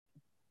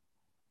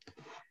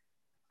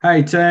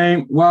Hey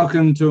team,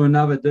 welcome to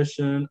another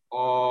edition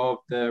of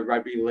the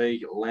Rugby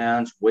League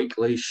Lounge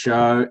weekly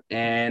show.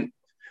 And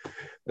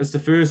it's the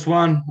first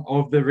one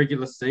of the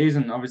regular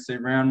season, obviously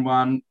round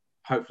one.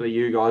 Hopefully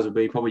you guys will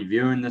be probably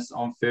viewing this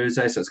on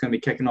Thursday, so it's going to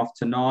be kicking off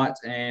tonight.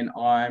 And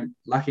I'm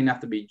lucky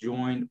enough to be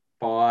joined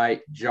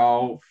by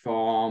Joel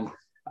from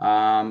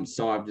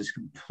so I've just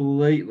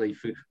completely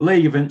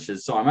League of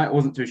Inches. Sorry, mate, I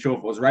wasn't too sure if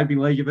it was Rugby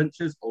League of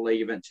Inches or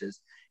League of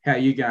Inches. How are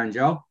you going,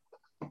 Joel?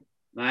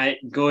 Mate,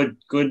 good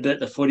that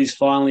the footy's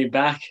finally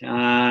back.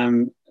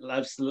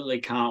 Absolutely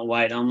can't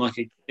wait. I'm like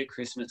a kid at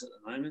Christmas at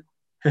the moment.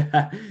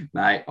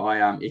 Mate,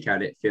 I echo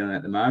that feeling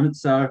at the moment.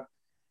 So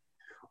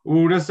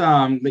we'll just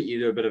let you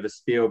do a bit of a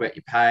spiel about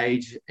your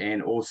page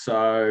and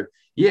also,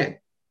 yeah,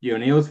 you're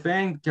an Eels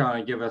fan.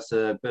 Kind of give us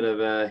a bit of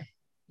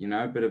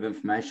bit of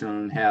information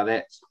on how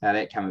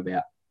that came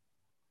about.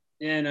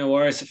 Yeah, no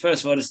worries. So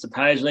first of all, just the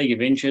page League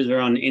of Inches. We're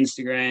on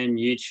Instagram,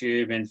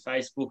 YouTube, and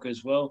Facebook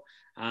as well.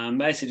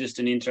 Basically, just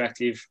an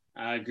interactive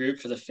group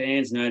for the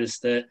fans.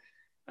 Noticed that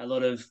a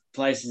lot of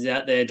places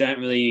out there don't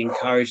really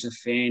encourage the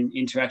fan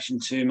interaction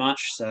too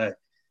much. So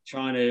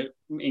trying to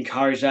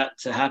encourage that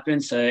to happen.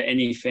 So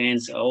any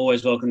fans are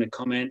always welcome to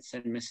comment,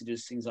 send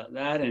messages, things like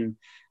that. And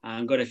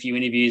got a few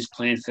interviews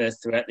planned for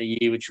throughout the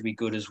year, which will be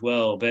good as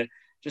well. But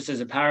just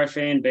as a para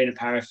fan, been a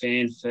para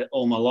fan for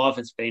all my life.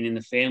 It's been in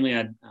the family.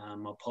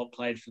 My pop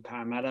played for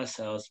Parramatta,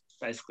 so I was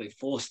basically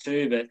forced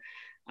to, but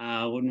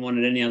I wouldn't want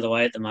it any other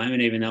way at the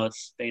moment, even though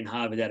it's been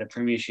hard without a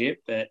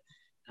premiership. But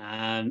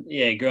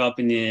yeah, grew up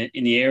in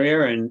the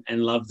area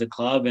and loved the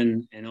club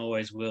and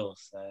always will.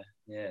 So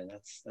yeah,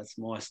 that's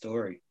my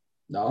story.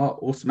 Oh,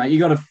 awesome, mate. You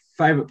got a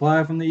favourite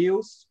player from the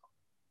Eels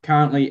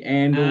currently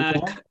and all Uh,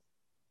 time?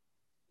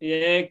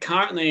 yeah,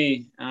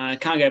 currently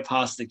can't go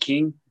past the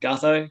King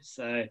Gutho.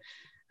 So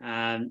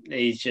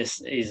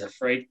he's a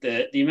freak.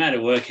 The amount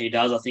of work he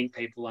does, I think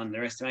people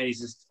underestimate.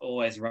 He's just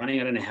always running.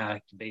 I don't know how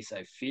he can be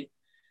so fit.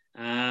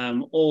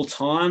 All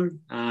time,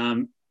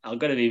 I've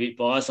got to be a bit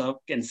biased. I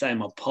can say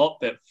my pop,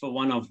 but for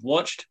one I've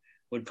watched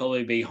would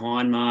probably be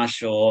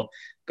Hindmarsh or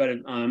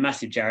I'm a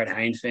massive Jared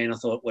Hayne fan. I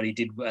thought what he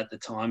did at the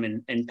time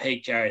and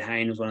peak Jared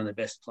Hayne was one of the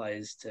best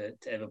players to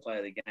ever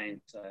play the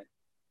game. So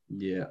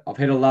Yeah, I've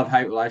had a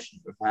love-hate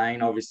relationship with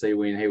Hayne. Obviously,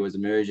 when he was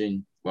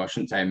emerging, well, I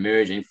shouldn't say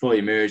emerging, fully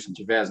emerged in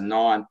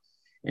 2009,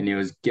 and he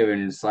was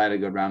given Slade a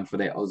good run for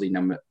that Aussie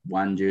number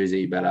one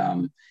jersey. But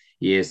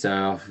yeah,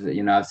 so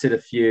I've said a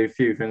few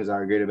things I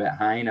regret about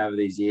Hayne over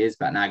these years,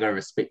 but now I got to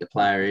respect the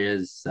player he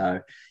is. So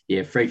yeah,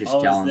 I freakish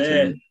was talent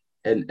there.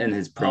 in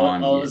his I,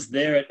 prime. I Yeah, was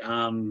there at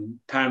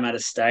Parramatta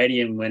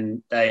Stadium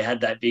when they had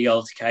that big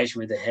altercation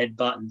with the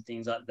headbutt and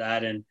things like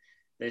that, and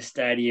their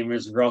stadium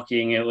was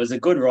rocking. It was a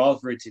good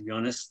rivalry, to be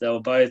honest. They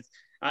were both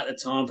at the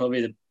time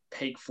probably the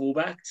peak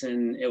fullbacks,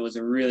 and it was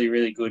a really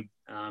really good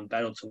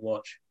battle to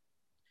watch.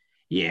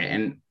 yeah,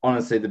 and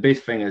honestly, the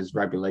best thing as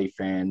rugby league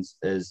fans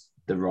is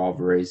the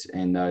rivalries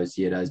and those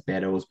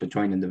battles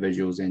between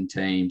individuals and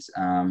teams.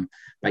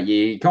 But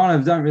yeah, you kind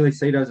of don't really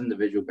see those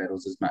individual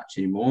battles as much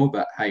anymore.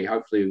 But hey,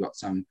 hopefully we've got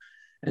some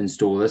in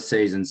store this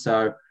season.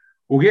 So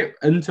we'll get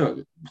into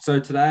it. So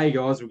today,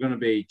 guys, we're going to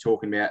be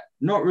talking about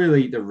not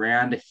really the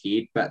round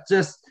ahead, but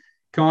just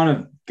kind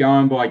of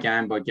going by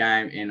game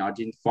and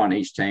identifying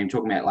each team,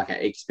 talking about like our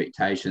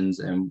expectations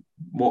and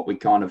what we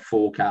kind of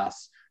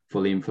forecast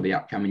for them for the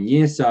upcoming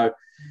year. So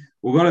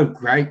we've got a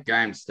great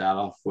game to start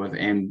off with,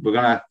 and we're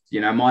gonna,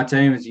 my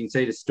team, as you can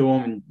see, the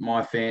Storm, and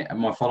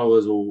my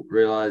followers will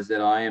realise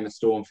that I am a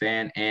Storm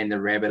fan, and the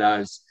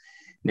Rabbitohs.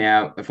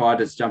 Now, if I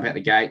just jump out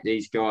the gate,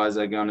 these guys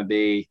are going to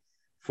be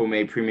for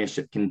me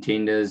premiership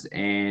contenders,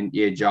 and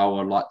yeah, Joel,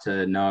 I'd like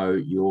to know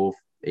your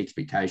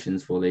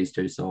expectations for these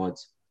two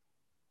sides.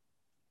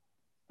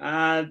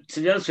 To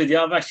be honest with you,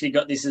 I've actually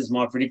got this as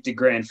my predicted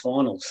grand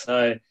final.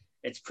 So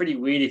it's pretty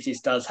weird if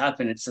this does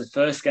happen. It's the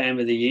first game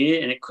of the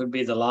year, and it could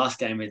be the last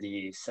game of the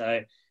year.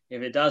 So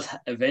if it does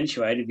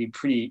eventuate, it'd be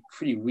pretty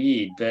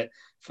weird. But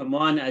for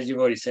mine, as you've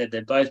already said,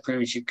 they're both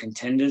premiership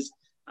contenders.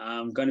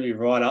 Going to be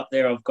right up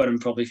there. I've got them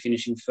probably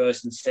finishing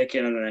first and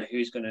second. I don't know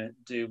who's going to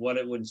do what.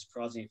 It wouldn't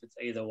surprise me if it's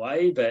either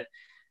way, but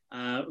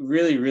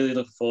really, really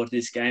looking forward to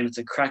this game. It's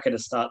a cracker to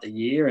start the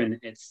year, and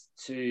it's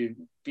two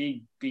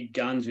big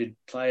guns with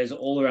players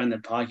all around the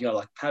park. You got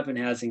like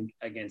Pappenhausen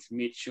against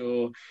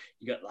Mitchell.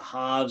 You got the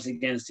halves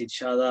against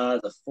each other,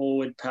 the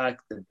forward pack,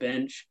 the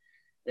bench.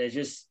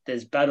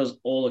 There's battles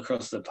all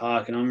across the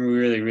park, and I'm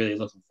really, really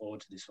looking forward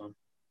to this one.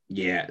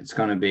 It's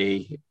gonna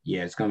be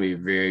a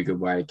very good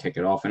way to kick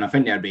it off, and I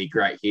think that'd be a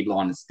great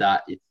headline to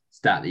start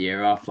the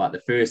year off. Like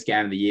the first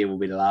game of the year will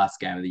be the last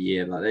game of the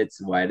year. Like that's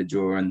the way to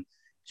draw in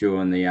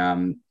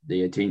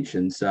the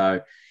attention.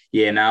 So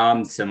yeah, no,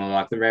 I'm similar.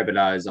 Like the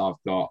Rabbitohs,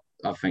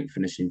 I think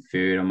finishing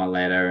third on my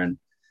ladder,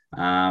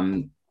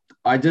 and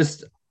I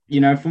just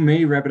for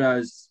me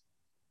Rabbitohs,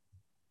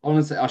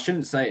 honestly, I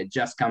shouldn't say it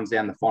just comes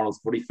down to finals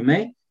footy for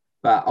me,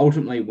 but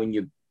ultimately, when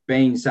you've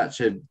been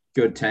such a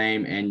good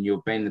team and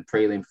you've been the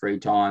prelim three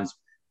times,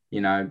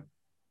 you know,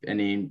 and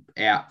then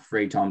out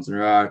three times in a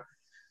row,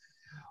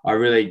 I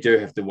really do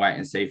have to wait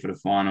and see for the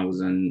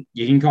finals. And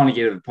you can kind of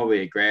get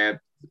probably a grab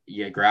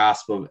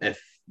grasp of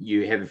if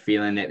you have a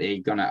feeling that they're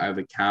going to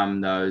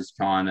overcome those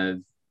kind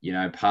of,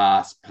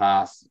 past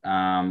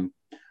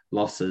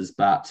losses.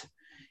 But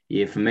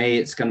yeah, for me,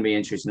 it's going to be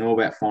interesting. All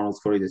about finals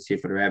footy this year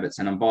for the Rabbits,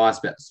 and I'm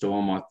biased about the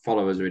Storm. My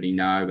followers already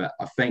know, but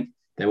I think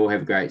they will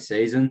have a great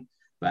season.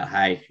 But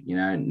hey,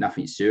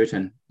 nothing's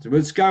certain. So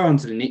let's go on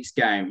to the next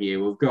game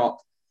here. We've got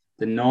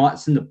the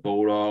Knights and the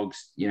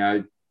Bulldogs,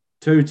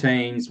 two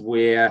teams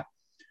where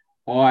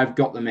I've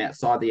got them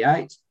outside the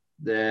 8.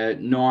 The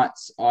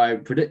Knights, I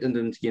predicted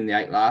them to get in the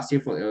 8 last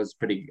year. I thought it was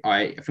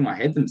I think I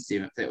had them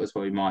 7th. That was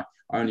probably my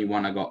only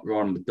one I got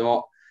right on the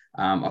dot.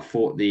 I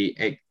thought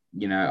they,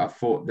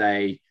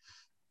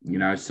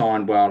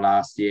 signed well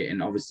last year,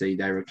 and obviously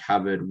they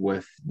recovered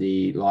with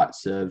the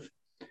likes of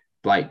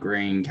Blake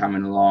Green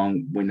coming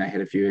along when they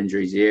had a few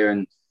injuries there.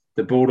 And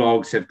the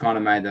Bulldogs have kind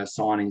of made their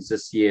signings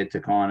this year to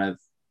kind of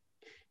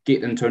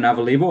get them to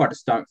another level. I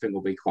just don't think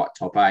we'll be quite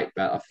top 8,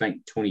 but I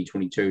think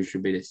 2022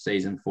 should be the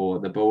season for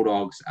the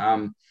Bulldogs.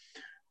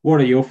 What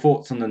are your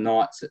thoughts on the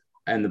Knights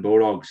and the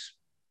Bulldogs?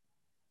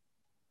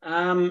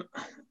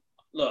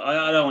 Look,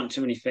 I don't want too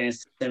many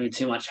fans to send me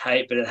too much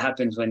hate, but it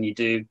happens when you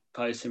do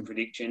post some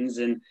predictions.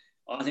 And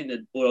I think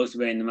the Bulldogs have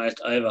been the most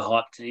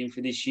overhyped team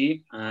for this year.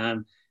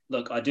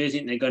 Look, I do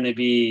think they're going to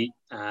be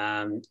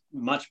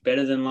much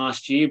better than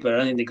last year, but I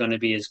don't think they're going to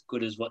be as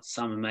good as what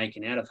some are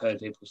making out. I've heard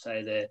people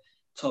say they're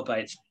top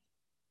 8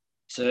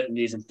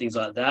 certainties and things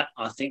like that.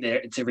 I think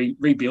it's a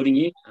rebuilding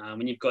year.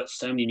 When you've got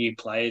so many new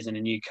players and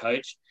a new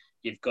coach,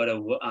 you've got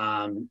to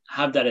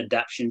have that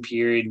adaptation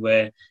period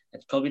where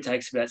it probably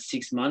takes about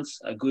 6 months,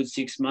 a good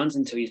 6 months,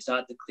 until you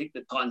start to click.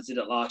 The Titans did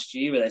it last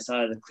year, where they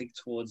started to click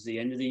towards the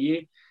end of the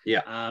year.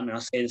 Yeah. And I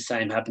see the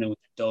same happening with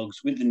the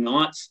Dogs. With the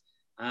Knights,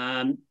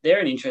 they're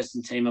an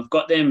interesting team. I've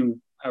got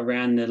them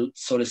around the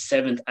sort of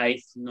 7th,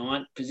 8th,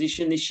 9th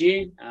position this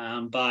year,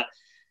 but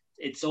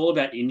it's all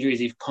about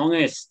injuries. If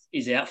Ponga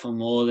is out for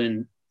more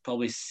than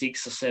probably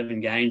 6 or 7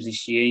 games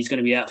this year, he's going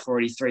to be out for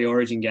already 3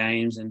 Origin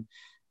games and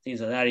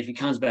things like that. If he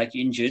comes back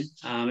injured,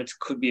 it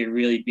could be a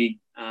really big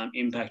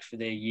impact for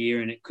their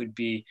year, and it could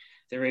be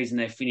the reason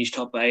they finish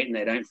top 8 and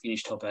they don't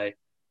finish top 8.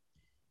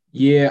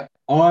 Yeah,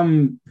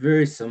 I'm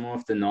very similar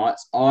with the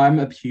Knights. I'm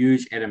a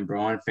huge Adam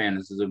Bryan fan.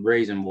 This is a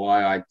reason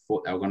why I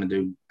thought they were going to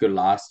do good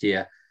last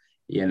year.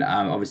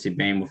 Obviously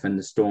being within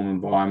the Storm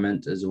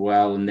environment as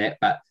well and that,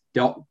 but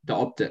the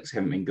optics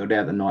haven't been good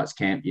out of the Knights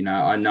camp.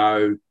 I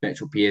know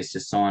Mitchell Pearce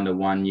just signed a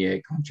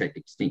 1-year contract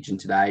extension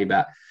today,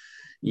 but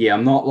yeah,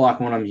 I'm not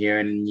liking what I'm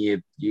hearing.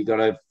 You got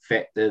to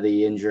factor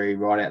the injury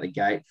right out the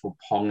gate for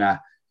Ponga.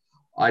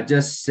 I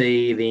just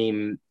see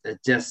them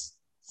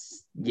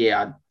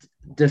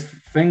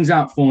things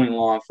aren't falling in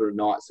line for the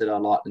Knights that I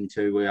like them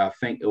to, where I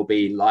think it'll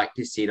be like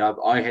you said,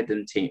 I had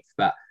them 10th,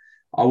 but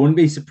I wouldn't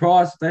be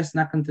surprised if they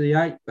snuck into the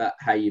 8, but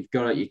hey, you've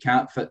got it. You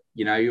can't fit,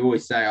 you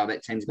always say,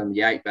 that team's going to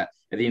be 8, but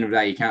at the end of the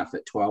day, you can't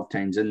fit 12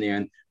 teams in there.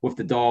 And with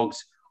the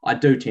Dogs, I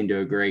do tend to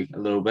agree a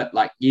little bit.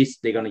 Like, yes,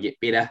 they're going to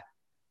get better,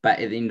 but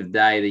at the end of the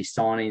day, these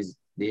signings,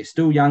 they're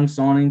still young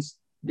signings.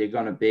 They're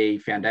going to be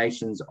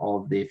foundations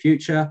of their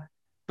future.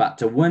 But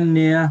to win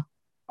now,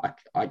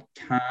 I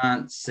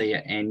can't see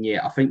it. And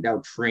yeah, I think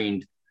they'll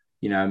trend,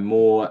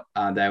 more.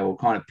 They will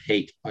kind of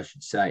peak, I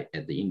should say,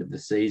 at the end of the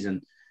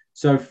season.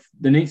 So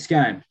the next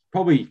game,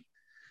 probably,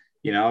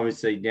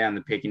 obviously down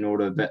the pecking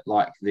order, a bit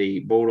like the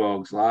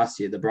Bulldogs last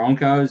year, the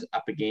Broncos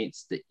up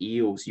against the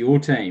Eels, your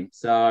team.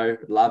 So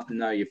love to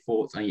know your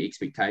thoughts on your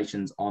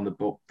expectations on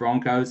the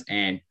Broncos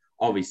and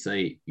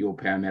obviously your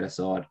Parramatta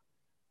side.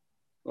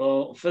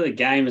 Well, for the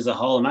game as a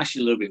whole, I'm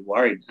actually a little bit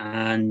worried,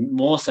 and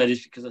more so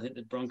just because I think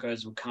the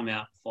Broncos will come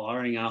out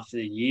firing after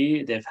the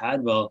year they've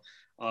had. Well,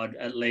 I'd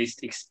at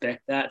least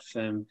expect that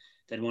from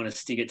they'd want to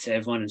stick it to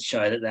everyone and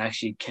show that they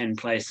actually can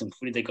play some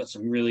footy. They've got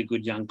some really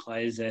good young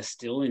players there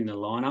still in the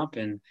lineup.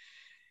 And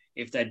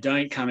if they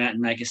don't come out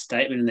and make a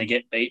statement and they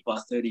get beat by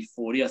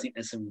 30-40, I think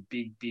there's some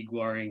big, big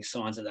worrying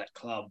signs at that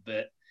club.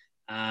 But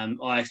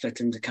I expect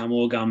them to come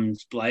all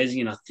guns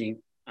blazing, and I think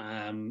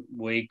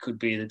we could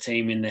be the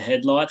team in the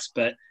headlights,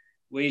 but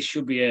we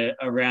should be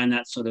around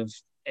that sort of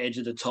edge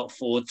of the top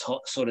 4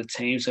 sort of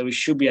team. So we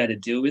should be able to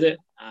deal with it.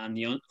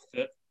 The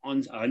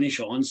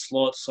initial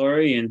onslaught,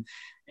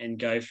 and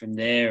go from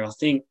there. I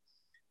think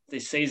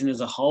this season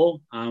as a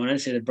whole, I don't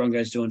see the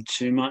Broncos doing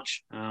too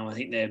much. I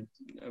think they're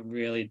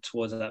really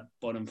towards that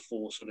bottom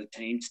 4 sort of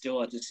team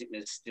still. I just think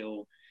there's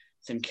still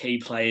some key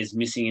players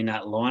missing in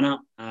that lineup.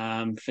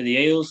 For the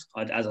Eels,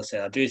 as I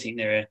said, I do think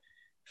they're a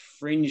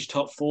fringe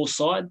top 4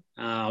 side.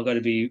 I've got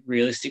to be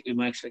realistic with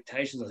my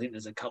expectations. I think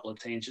there's a couple of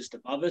teams just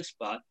above us,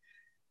 but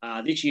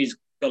this year's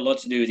got a lot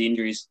to do with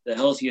injuries. The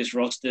healthiest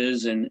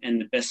rosters and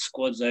the best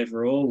squads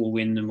overall will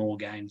win them all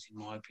games, in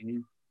my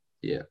opinion.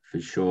 Yeah, for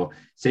sure.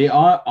 See,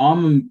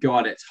 I'm a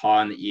guy that's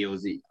high on the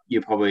Eels.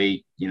 You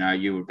probably,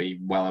 you would be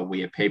well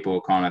aware. People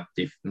are kind of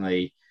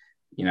definitely,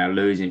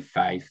 losing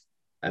faith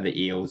of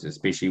the Eels,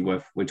 especially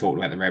we talked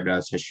about the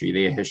Rabbitohs history.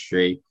 Their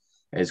history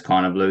is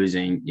kind of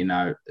losing, in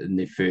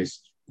their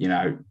first,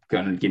 going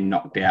to get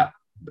knocked out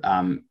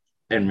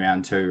in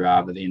round 2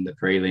 rather than the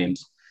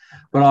prelims.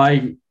 But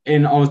I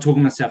was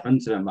talking myself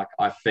into them. Like,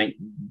 I think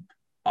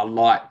I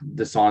like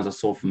the signs I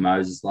saw from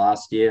Moses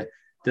last year.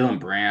 Dylan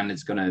Brown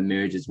is going to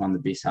emerge as one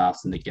of the best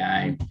halves in the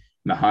game.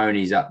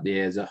 Mahoney's up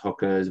there as a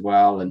hooker as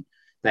well. And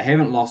they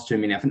haven't lost too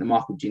many. I think the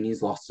Michael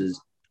Jennings loss is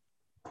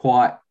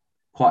quite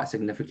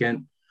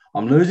significant.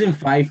 I'm losing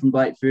faith in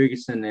Blake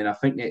Ferguson, and I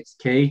think that's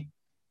key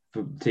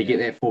to get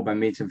that forward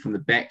momentum from the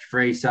back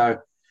three. So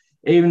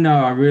even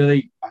though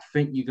I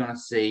think you're going to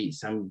see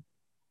some,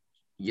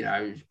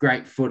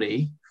 great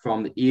footy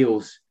from the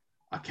Eels,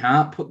 I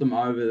can't put them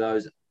over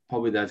those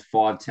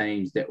 5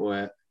 teams that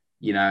were,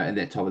 at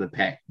that top of the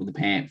pack with the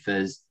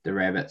Panthers, the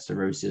Rabbits, the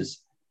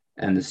Roosters,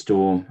 and the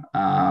Storm.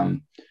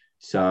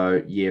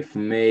 So yeah, for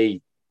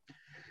me,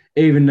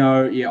 even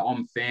though,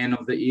 I'm a fan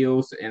of the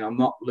Eels and I'm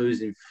not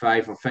losing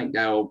faith, I think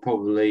they'll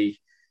probably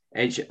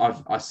actually,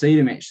 I see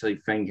them actually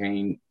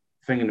thinking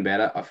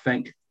about it. I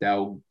think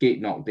they'll get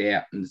knocked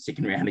out in the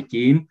second round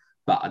again,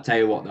 but I tell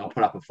you what, they'll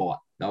put up a fight.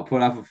 They'll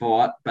put up a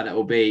fight, but it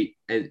will be,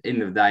 at the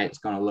end of the day, it's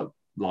going to look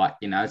like,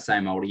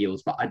 same old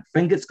Eels. But I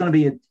think it's going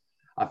to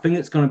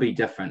be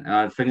different, and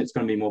I think it's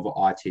going to be more of an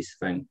eye test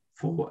thing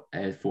for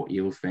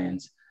Eels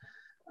fans.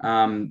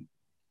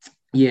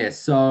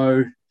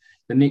 So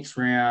the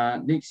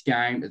next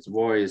game, it's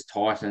Warriors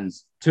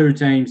Titans. Two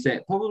teams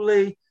that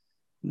probably,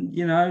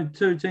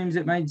 two teams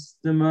that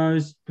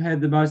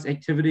had the most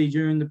activity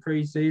during the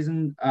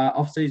preseason,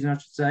 off season, I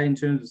should say, in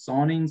terms of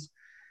signings.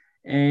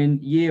 And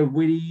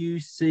where do you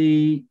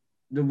see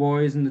the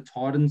Warriors and the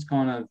Titans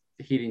kind of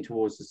heading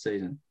towards the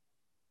season?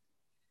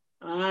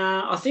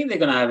 I think they're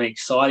going to have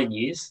exciting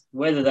years.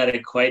 Whether that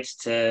equates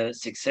to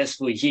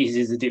successful years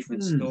is a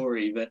different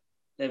story, but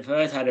they've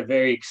both had a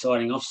very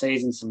exciting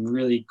off-season. Some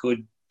really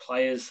good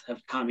players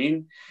have come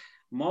in.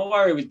 My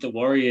worry with the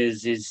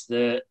Warriors is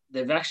that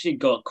they've actually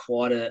got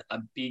quite a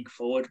big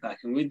forward pack.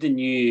 And with the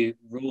new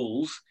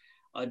rules,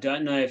 I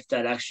don't know if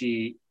that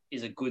actually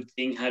is a good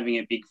thing, having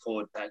a big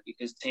forward pack,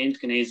 because teams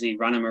can easily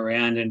run them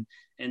around and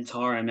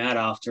tire them out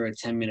after a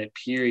 10-minute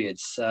period.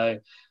 So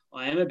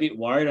I am a bit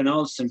worried. I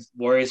know some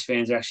Warriors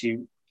fans are actually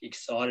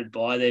excited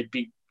by their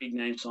big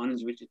name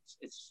signings, which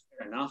it's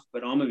fair enough,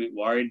 but I'm a bit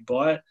worried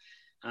by it.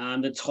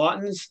 The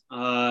Titans,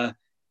 I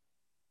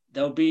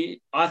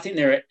think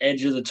they're at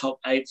edge of the top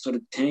 8 sort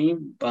of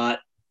team, but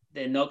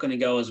they're not going to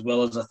go as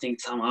well as I think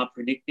some are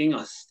predicting.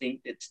 I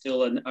think it's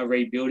still a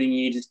rebuilding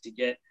year just to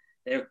get.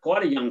 They're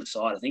quite a young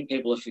side. I think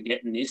people are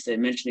forgetting this. They're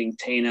mentioning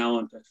Tino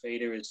and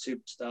Perfida as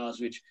superstars,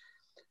 which,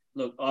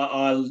 look,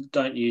 I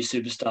don't use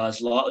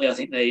superstars lightly. I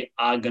think they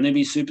are going to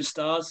be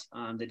superstars.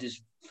 They're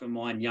just, for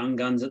mine, young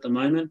guns at the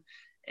moment,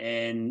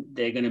 and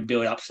they're going to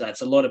build up to that.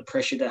 It's a lot of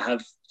pressure to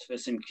have for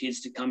some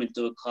kids to come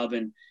into a club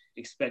and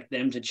expect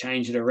them to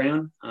change it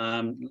around.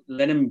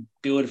 Let them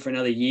build for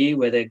another year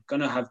where they're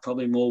going to have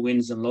probably more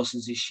wins than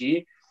losses this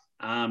year,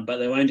 but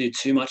they won't do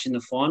too much in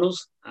the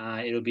finals.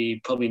 It'll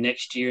be probably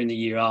next year and the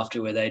year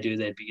after where they do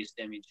their biggest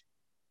damage.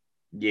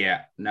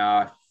 Yeah,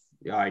 no,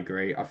 I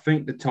agree. I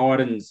think the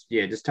Titans,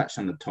 just touched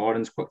on the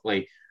Titans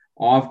quickly.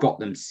 I've got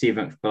them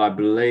 7th, but I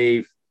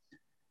believe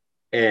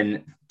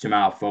in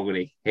Jamal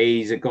Fogarty.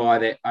 He's a guy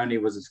that only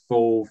was his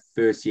full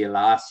first year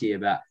last year,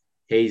 but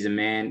he's a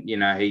man,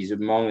 he's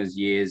among his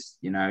years,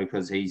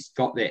 because he's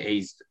got that.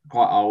 He's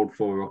quite old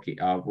for a rookie,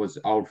 was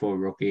old for a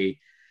rookie,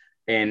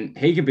 and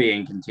he could be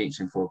in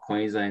contention for a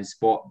Queensland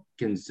spot.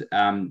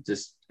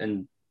 Just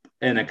in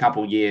a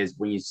couple of years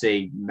when you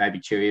see maybe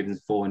Cherry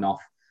Evans falling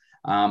off.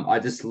 I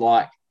just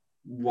like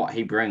what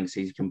he brings.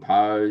 He's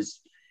composed.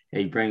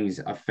 He brings,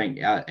 I think,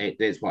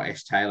 that's why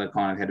Ash Taylor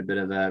kind of had a bit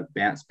of a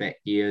bounce back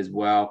year as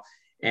well.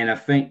 And I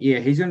think,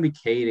 he's going to be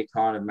key to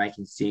kind of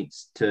making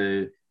sense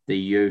to the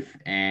youth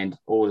and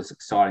all this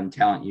exciting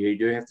talent. You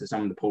do have to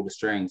someone to pull the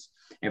strings.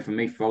 And for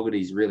me,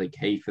 Fogarty's really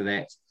key for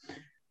that.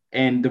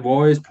 And the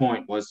Warriors'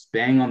 point was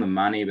bang on the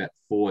money about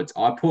forwards.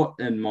 I put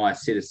in my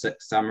set of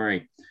 6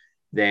 summary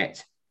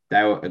that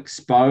they were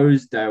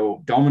exposed, they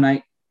will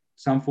dominate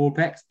some forward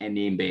packs and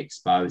then be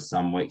exposed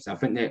some weeks. I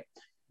think that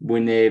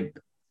when they're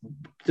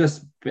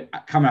just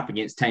coming up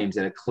against teams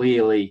that are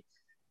clearly,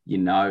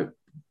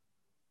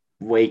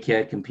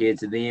 weaker compared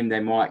to them,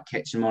 they might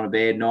catch them on a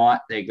bad night.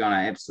 They're going to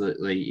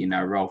absolutely,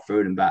 roll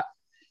through them, but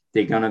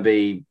they're going to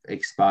be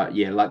exposed.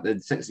 Yeah, like the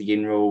 6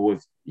 again rule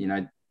with,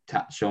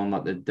 touch on,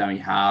 like the dummy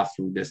halves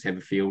will just have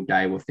a field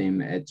day with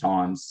them at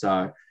times.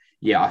 So,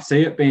 I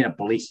see it being a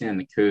blessing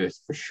and a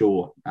curse for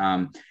sure.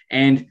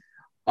 And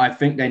I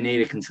think they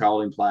need a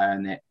controlling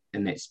player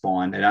in that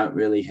spine. They don't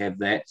really have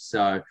that.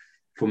 So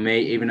for me,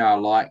 even though I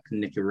like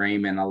Nick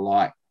and I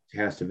like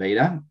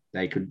Kaosavita,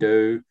 they could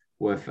do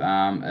with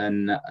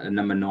a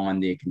number 9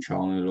 there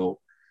controlling it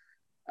all.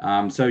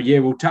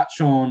 We'll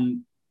touch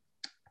on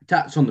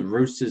the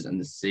Roosters and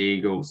the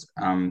Seagulls.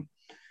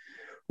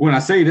 When I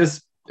see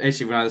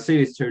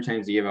these two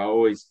teams together, I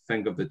always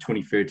think of the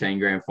 2013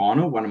 grand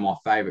final, one of my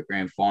favourite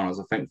grand finals.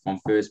 I think from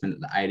first minute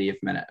to the 80th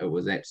minute, it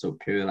was absolute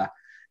pearler.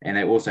 And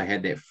they also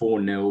had that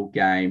 4-0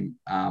 game,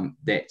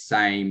 that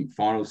same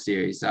final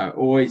series. So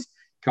always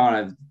kind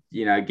of,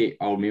 get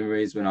old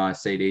memories when I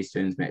see these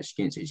teams match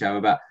against each other.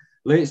 But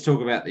let's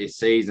talk about their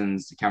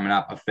seasons coming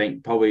up. I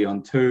think probably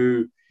on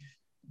two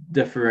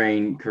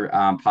differing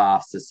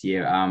paths this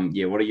year.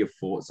 Yeah, what are your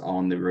thoughts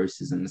on the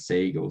Roosters and the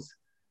Seagulls?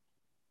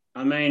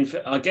 I mean,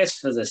 I guess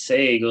for the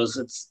Sea Eagles,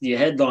 it's your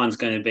headline's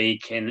going to be,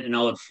 can an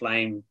old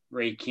flame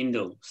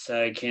rekindle?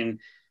 So can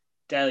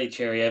Daly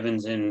Cherry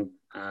Evans and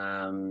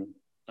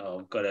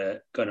got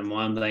a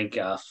mind blank,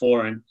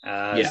 Foreign,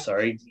 Yeah,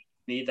 sorry,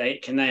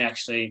 can they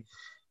actually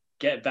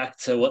get back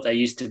to what they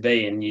used to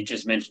be? And you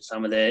just mentioned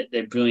some of their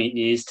brilliant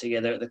years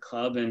together at the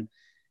club, and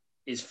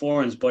is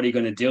Foreign's body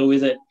going to deal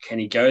with it? Can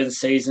he go the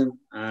season?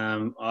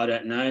 I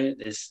don't know.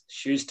 There's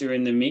Schuster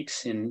in the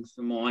mix, and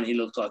for mine, he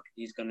looks like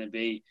he's going to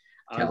be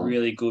a talent.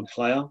 really good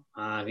player.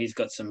 He's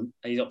got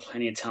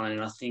plenty of talent,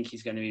 and I think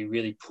he's going to be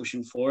really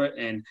pushing for it.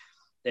 And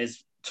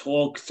there's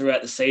talk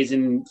throughout the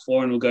season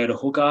Foreign will go to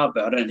hooker,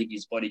 but I don't think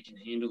his body can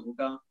handle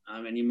hooker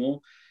anymore.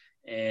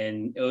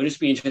 And it will just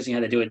be interesting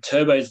how they do it.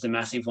 Turbo's the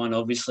massive one,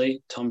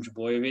 obviously. Tom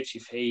Trbojevic,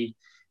 if he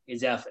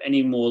is out for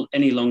any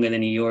longer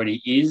than he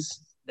already is,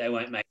 they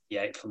won't make the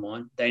eight for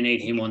mine. They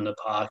need him on the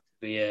park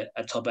to be a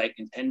top eight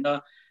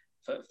contender.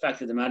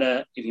 Fact of the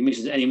matter, if he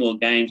misses any more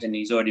games than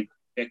he's already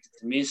projected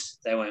to miss,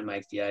 they won't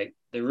make the eight.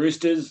 The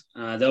Roosters,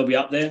 they'll be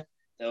up there.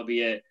 They'll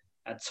be a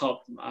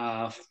top,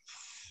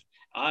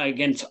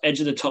 again, edge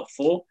of the top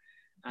four.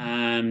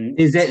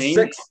 There's that Team.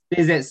 six.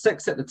 There's that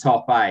six at the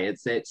top, eh?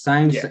 It's that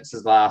same six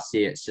as last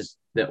year. It's just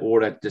the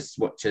order just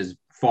switches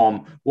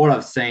from what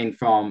I've seen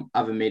from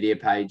other media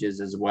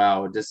pages as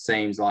well. It just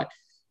seems like,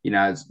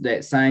 it's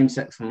that same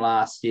six from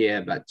last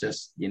year, but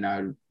just,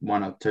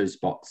 one or two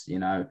spots,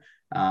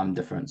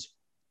 difference.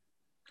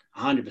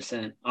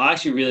 100%. I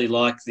actually really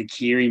like the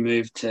Keary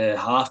move to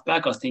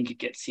halfback. I think it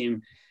gets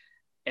him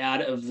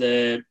out of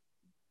the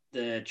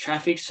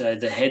traffic, so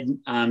the head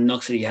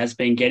knocks that he has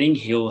been getting,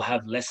 he'll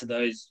have less of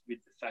those with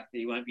the fact that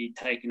he won't be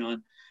taking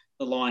on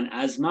the line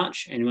as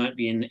much and he won't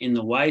be in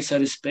the way, so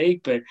to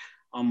speak. But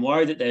I'm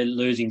worried that they're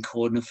losing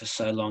Cordner for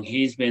so long.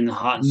 He's been the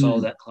heart and soul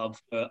of that club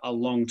for a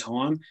long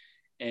time,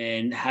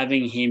 and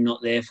having him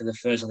not there for the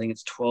first, I think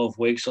it's 12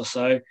 weeks or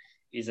so,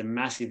 is a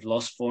massive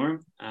loss for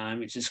him.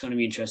 It's just going to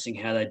be interesting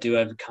how they do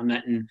overcome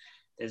that. And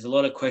there's a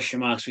lot of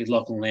question marks with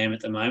Lachlan Lamb at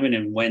the moment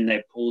and when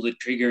they pull the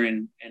trigger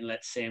and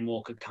let Sam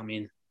Walker come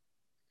in.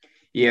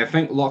 Yeah, I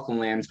think Lachlan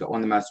Lamb's got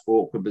one of the most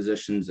awkward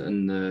positions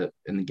in the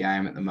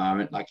game at the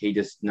moment. Like, he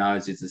just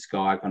knows there's this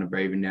guy kind of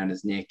breathing down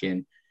his neck,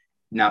 and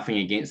nothing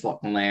against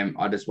Lachlan Lamb.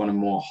 I just want to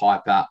more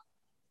hype up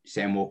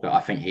Sam Walker.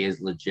 I think he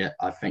is legit.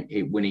 I think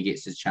when he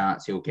gets his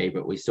chance, he'll keep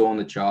it. We saw in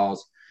the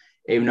trials,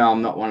 even though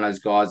I'm not one of those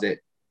guys that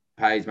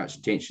pays much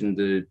attention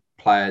to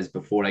players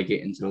before they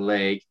get into the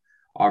league,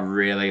 I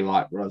really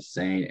like what I've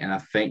seen, and I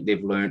think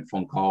they've learned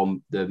from Cole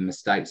the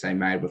mistakes they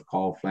made with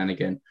Kyle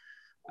Flanagan.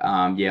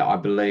 I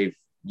believe.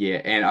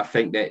 Yeah, and I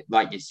think that,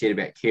 like you said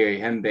about Keary,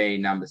 him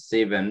being number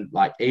 7,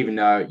 like, even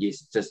though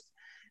it's just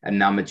a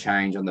number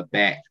change on the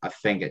back, I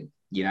think it,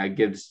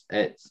 gives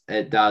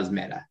it does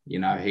matter.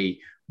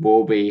 He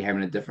will be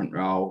having a different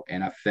role,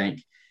 and I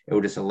think it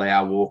will just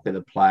allow Walker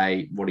to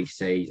play what he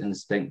sees,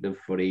 instinctive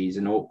footy. He's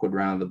an awkward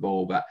run of the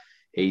ball, but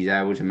he's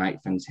able to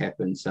make things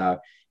happen. So,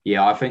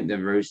 yeah, I think the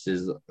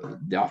Roosters,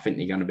 I think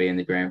they're going to be in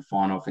the grand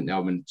final. I think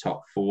they'll be in the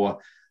top 4.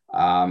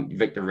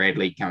 Victor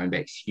Radley coming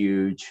back's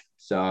huge.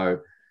 So,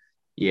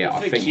 yeah,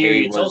 I think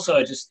Keary, it's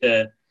also just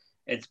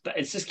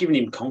it's just giving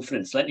him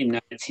confidence, letting him know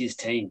it's his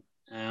team.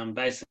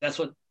 Basically, that's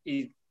what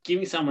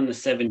giving someone the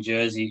 7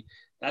 jersey.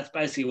 That's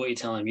basically what you're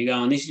telling him. You're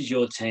going, this is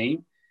your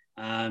team.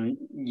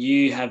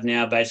 You have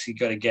now basically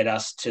got to get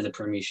us to the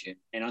premiership,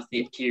 and I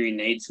think Keary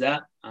needs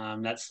that.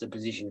 That's the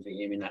position for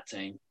him in that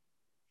team.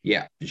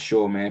 Yeah, for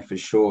sure, man, for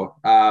sure.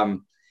 I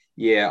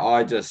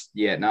just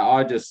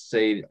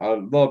see a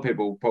lot of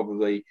people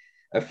probably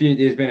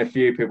there's been a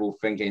few people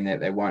thinking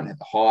that they won't have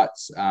the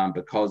heights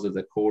because of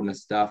the Cordner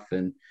stuff.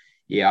 And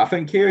yeah, I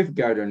think Keary could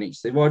go to the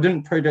next level. I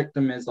didn't predict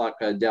him as like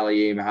a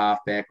Dally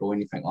halfback or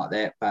anything like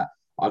that, but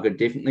I could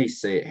definitely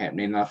see it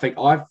happening. And I think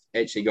I've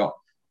actually got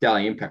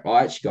Dally Impact.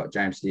 I actually got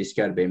James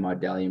Tedesco to be my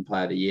Dally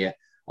Player of the Year.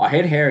 I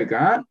had Harry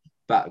Grant,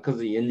 but because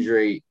of the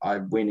injury, I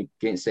went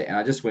against it, and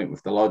I just went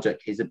with the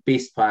logic. He's the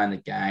best player in the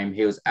game.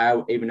 He was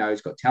able, even though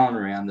he's got talent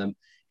around him,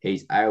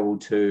 he's able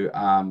to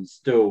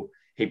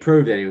he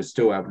proved that he was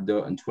still able to do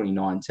it in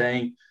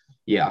 2019.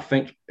 Yeah, I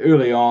think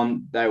early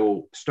on they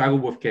will struggle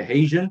with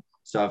cohesion.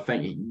 So I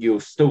think you'll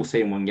still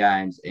see him win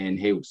games, and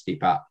he will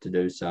step up to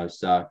do so.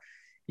 So,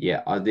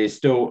 yeah, there's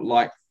still,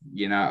 I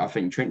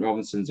think Trent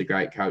Robinson's a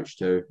great coach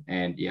too.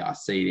 And, yeah, I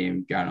see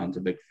them going on to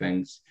big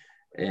things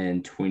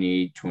in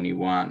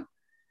 2021.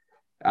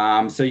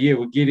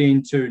 We'll get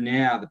into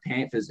now the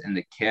Panthers and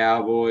the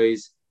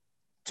Cowboys.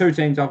 2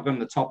 teams I've got in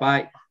the top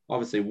 8.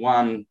 Obviously,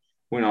 one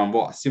went on,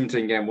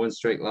 17-game win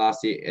streak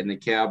last year, and the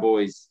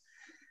Cowboys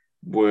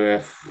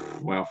were,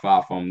 well,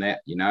 far from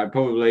that.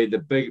 Probably the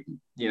big,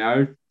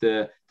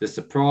 the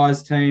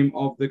surprise team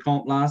of the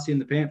comp last year in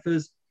the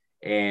Panthers,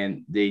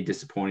 and the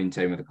disappointing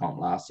team of the comp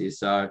last year.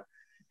 So,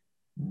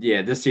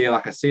 yeah, this year,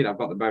 like I said, I've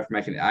got them both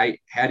making it 8.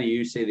 How do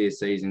you see their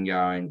season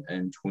going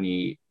in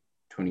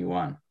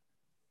 2021?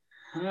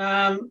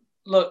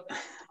 Look,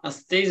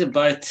 these are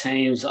both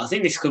teams. I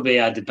think this could be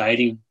our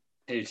debating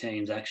two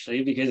teams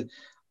actually, because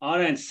I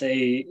don't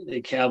see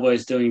the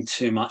Cowboys doing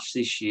too much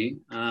this year.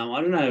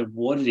 I don't know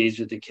what it is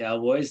with the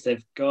Cowboys.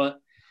 They've got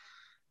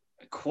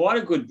quite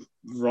a good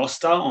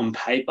roster on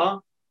paper.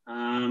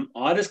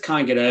 I just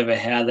can't get over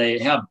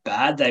how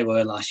bad they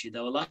were last year. They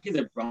were lucky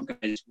the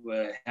Broncos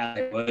were how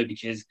they were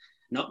because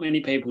not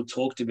many people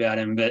talked about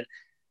them. But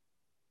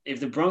if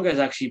the Broncos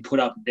actually put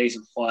up a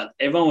decent fight,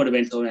 everyone would have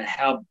been talking about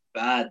how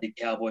bad the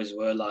Cowboys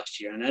were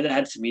last year. I know they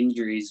had some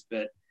injuries,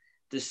 but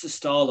just the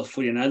style of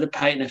footy. I know the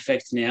Peyton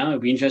effect now. It'll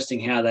be interesting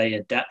how they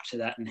adapt to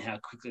that and how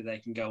quickly they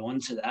can go on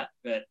to that.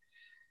 But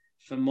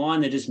for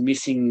mine, they're just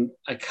missing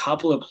a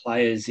couple of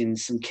players in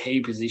some key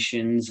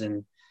positions,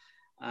 and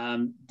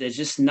there's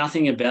just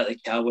nothing about the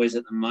Cowboys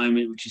at the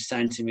moment, which is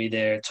saying to me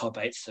they're a top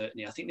eight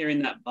certainly. I think they're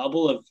in that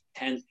bubble of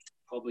 10th,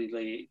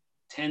 probably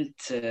 10th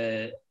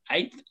to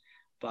 8th,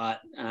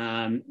 but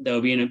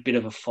they'll be in a bit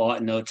of a fight,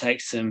 and they'll take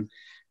some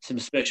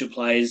special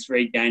players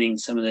regaining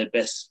some of their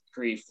best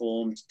career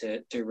forms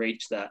to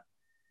reach that.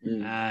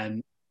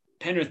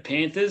 Penrith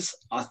Panthers,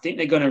 I think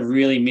they're going to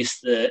really miss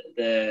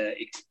the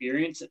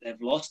experience that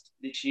they've lost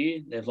this year.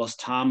 They've lost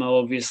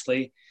Tamo,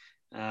 obviously.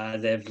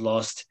 They've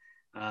lost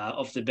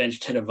off the bench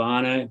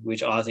Tedavano,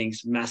 which I think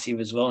is massive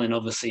as well, and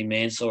obviously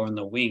Mansour on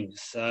the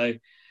wings. So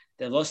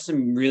they've lost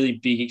some really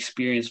big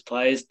experienced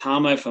players.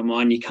 Tamo, for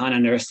mine, you can't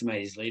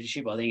underestimate his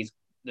leadership. I think he's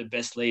the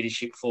best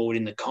leadership forward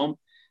in the comp.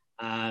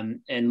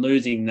 And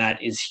losing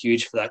that is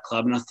huge for that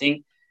club. And I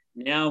think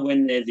now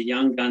when they're the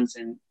young guns,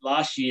 and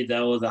last year they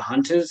were the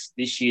hunters,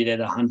 this year they're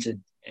the hunted.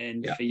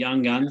 And for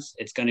young guns,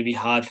 it's going to be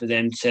hard for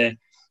them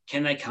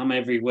can they come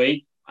every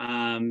week,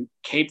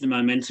 keep the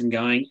momentum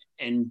going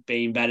and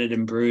being battered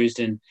and bruised.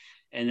 And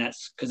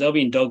that's because they'll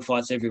be in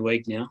dogfights every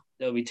week now.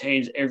 There'll be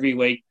teams every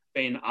week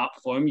being up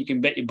for them. You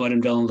can bet your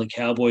bottom dollar the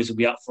Cowboys will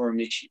be up for them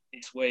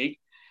this week.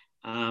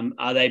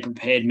 Are they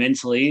prepared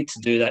mentally to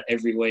do that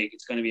every week?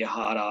 It's going to be a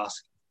hard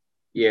ask.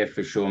 Yeah,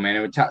 for sure, man.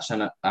 And we touched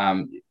on it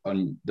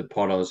on the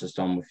pod I was just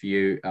on with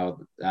you,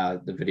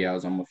 the video I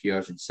was on with you,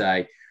 I should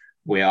say,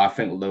 where I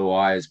think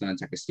Luai is going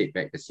to take a step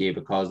back this year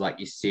because,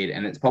 like you said,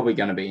 and it's probably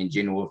going to be in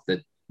general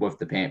with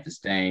the Panthers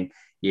team.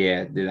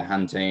 Yeah, they're the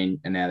hunting,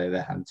 and now they're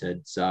the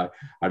hunted. So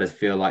I just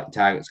feel like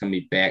Target's going to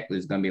be back.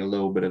 There's going to be a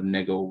little bit of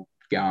niggle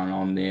going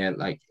on there.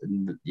 Like,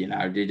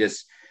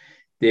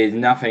 there's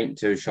nothing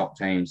to shock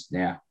teams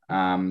now.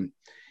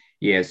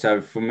 Yeah, so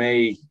for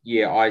me,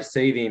 yeah, I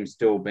see them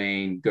still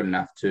being good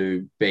enough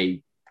to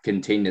be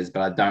contenders,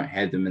 but I don't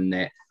have them in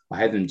that. I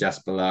have them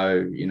just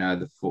below,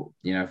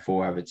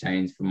 four other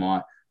teams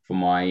for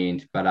my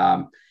end.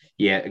 But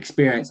yeah,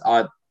 experience.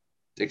 I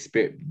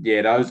expect,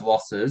 yeah, those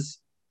losses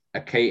are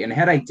key, and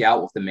how they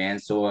dealt with the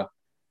Mansour,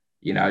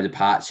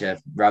 departure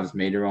rubs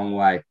me the wrong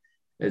way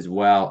as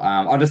well.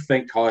 I just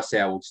think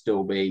Kysau will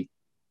still be,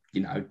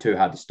 too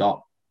hard to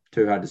stop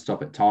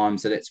at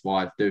times. So that's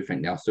why I do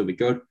think they'll still be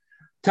good.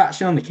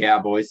 Touching on the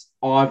Cowboys,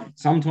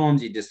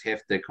 sometimes you just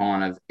have to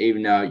kind of,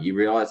 even though you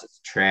realise it's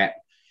a trap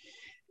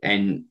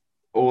and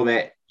all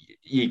that,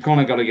 you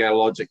kind of got to go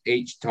logic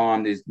each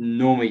time. There's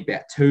normally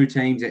about two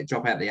teams that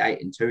drop out the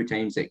 8 and two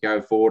teams that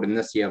go forward. And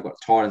this year I've got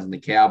Titans and the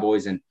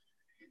Cowboys. And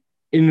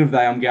end of the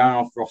day, I'm going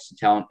off roster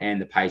talent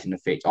and the Peyton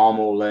effect. I'm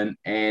all in.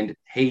 And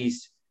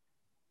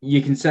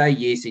you can say,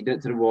 yes, he did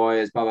it to the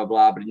Warriors, blah, blah,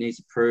 blah, but he needs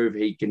to prove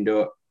he can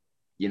do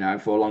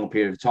it, for a longer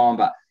period of time.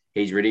 But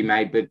he's already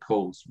made big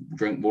calls.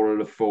 Drinkwater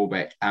to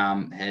fullback.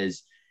 I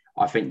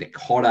think the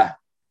Cotter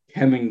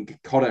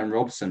and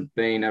Robson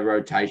being a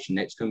rotation,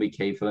 that's going to be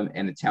key for them.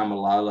 And the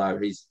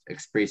Taumalolo, he's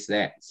expressed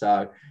that.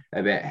 So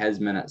about his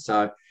minutes.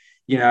 So,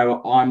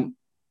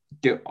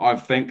 I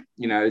think,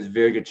 there's a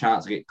very good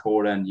chance to get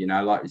caught in.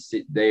 Like you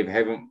said, they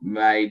haven't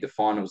made the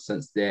finals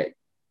since that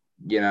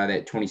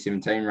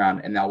 2017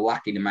 run, and they're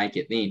lucky to make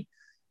it then.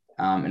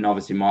 And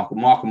obviously Michael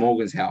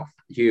Morgan's health,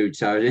 huge.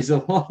 So there's a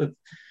lot of,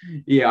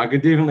 I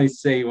could definitely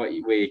see where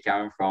you're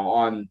coming from.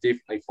 I'm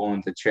definitely falling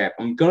into the trap.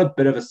 I've got a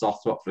bit of a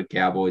soft spot for the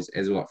Cowboys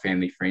as we've got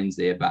family friends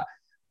there, but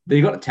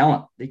they've got the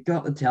talent. They've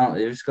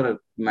just got to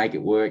make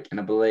it work. And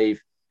I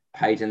believe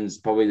Peyton's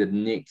probably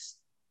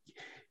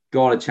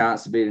got a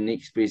chance to be the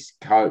next best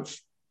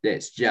coach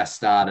that's just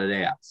started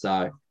out.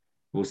 So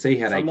we'll see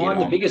how they get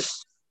on.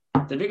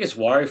 The biggest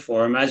worry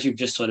for them, as you've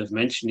just sort of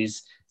mentioned,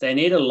 is they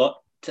need a lot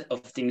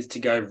of things to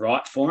go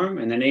right for them,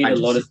 and they need a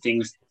lot of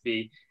things to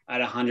be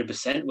at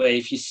 100%, where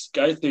if you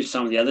go through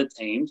some of the other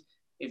teams,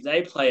 if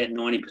they play at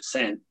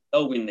 90%,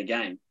 they'll win the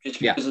game just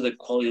because of the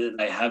quality that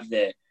they have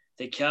there.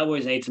 The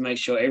Cowboys need to make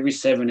sure every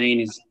 17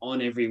 is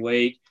on every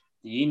week.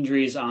 The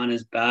injuries aren't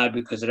as bad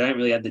because they don't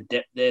really have the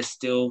depth there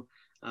still.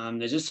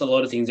 There's just a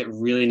lot of things that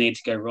really need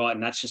to go right,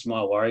 and that's just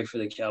my worry for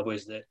the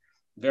Cowboys, that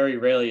very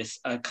rarely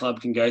a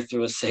club can go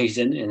through a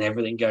season and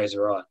everything goes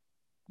right.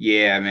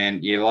 Yeah, man.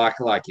 Yeah,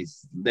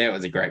 that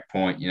was a great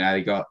point.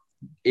 They got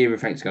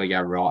everything's got to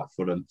go right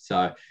for them.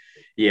 So,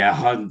 yeah,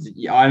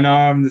 I know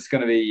I'm just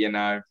going to be,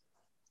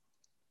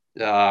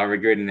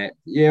 regretting that.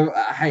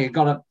 Yeah, hey, I've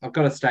got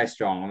to stay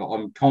strong.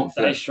 I'm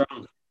confident. Stay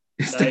strong.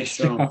 Stay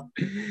strong.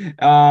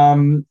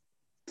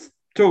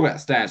 talk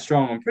about staying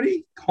strong. I'm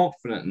pretty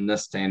confident in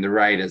this team, the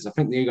Raiders. I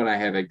think they're going to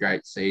have a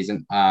great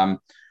season. I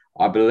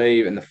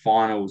believe in the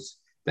finals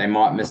they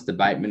might miss the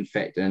Bateman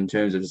factor in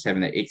terms of just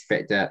having the X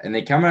factor, and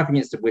they're coming up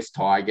against the West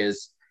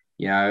Tigers.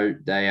 You know,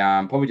 they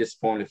probably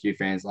disappointed a few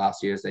fans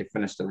last year as they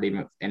finished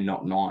 11th and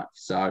not ninth.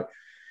 So,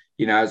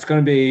 you know, it's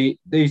going to be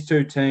these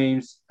two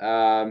teams.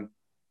 Yeah,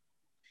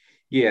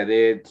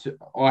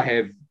 I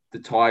have the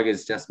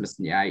Tigers just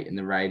missing the 8 and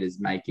the Raiders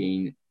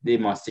they're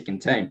my second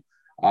team.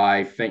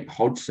 I think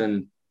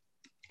Hodgson,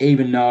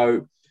 even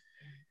though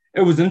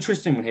it was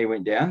interesting when he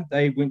went down,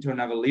 they went to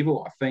another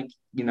level. I think,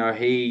 you know,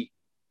 he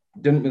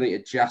didn't really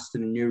adjust to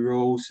the new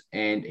rules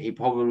and he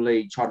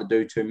probably tried to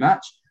do too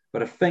much.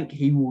 But I think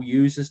he will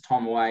use his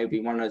time away, be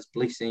one of those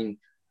blessings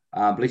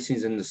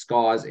in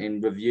disguise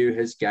and review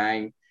his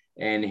game.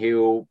 And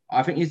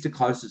I think he's the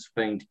closest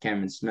thing to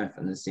Cameron Smith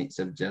in the sense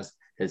of just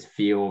his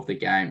feel of the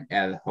game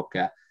out of the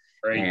hooker.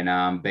 Right.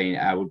 And being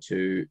able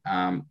to,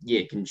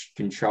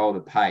 control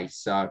the pace.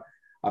 So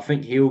I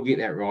think he'll get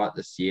that right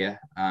this year.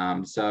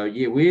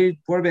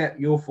 What about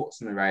your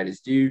thoughts on the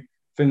Raiders? Do you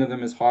think of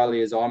them as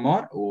highly as I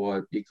might,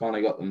 or you kind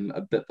of got them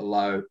a bit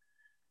below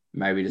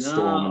maybe the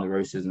Storm and the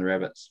Roosters and the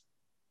Rabbits?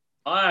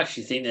 I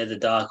actually think they're the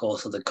dark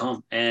horse of the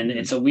comp, and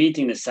it's a weird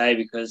thing to say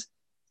because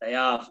they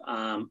are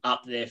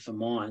up there for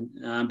mine.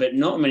 But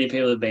not many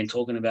people have been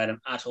talking about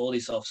them at all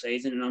this off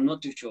season, and I'm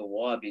not too sure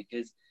why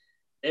because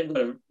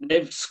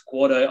they've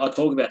squad. I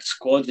talk about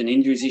squads and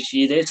injuries this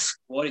year. Their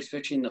squad,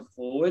 especially in the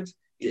forwards,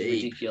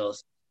 is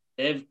ridiculous.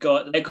 They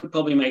could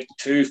probably make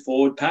 2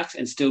 forward packs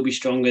and still be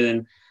stronger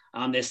than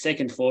their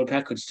second forward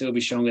pack could still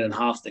be stronger than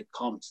half the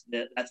comps.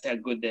 That's how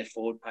good their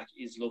forward pack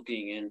is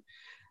looking.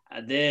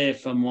 And they're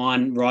from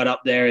one right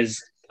up there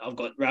is I've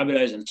got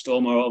Rabbitohs and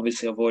Stormer,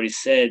 obviously I've already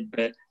said,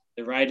 but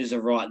the Raiders are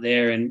right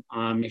there. And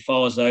if I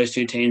was those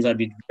two teams, I'd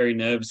be very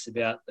nervous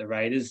about the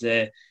Raiders.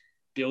 They're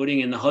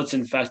building, and the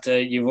Hodgson factor,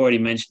 you've already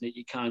mentioned it.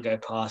 You can't go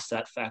past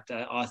that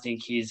factor. I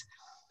think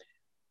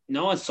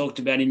no one's talked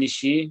about him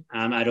this year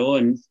at all,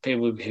 and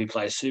people who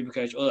play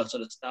Supercoach, all that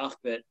sort of stuff.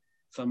 But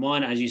for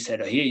mine, as you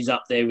said, he's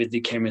up there with the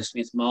Cameron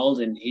Smith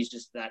mould, and he's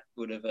just that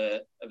good of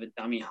a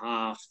dummy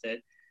half that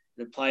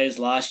the players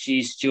last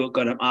year, Stewart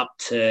got him up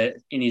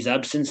in his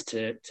absence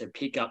to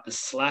pick up the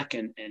slack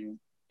and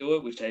do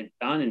it, which they've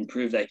done and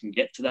prove they can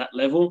get to that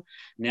level.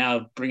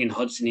 Now bringing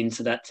Hodgson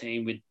into that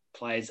team with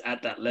players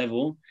at that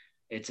level,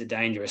 it's a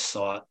dangerous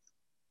sight.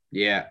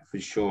 Yeah, for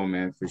sure,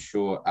 man, for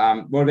sure.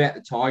 What about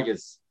the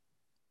Tigers?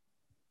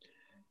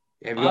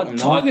 Have you got them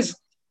Tigers?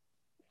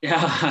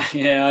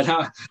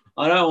 Yeah,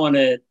 I don't want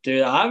to do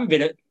that. I have a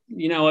bit of,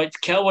 you know what,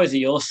 Cowboys are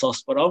your soft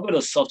spot. I've got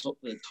a soft spot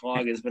for the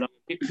Tigers, but I'm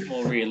a bit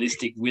more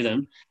realistic with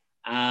them.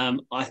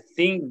 I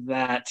think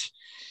that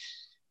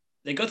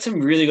they got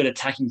some really good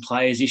attacking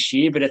players this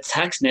year, but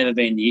attack's never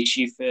been the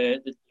issue for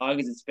the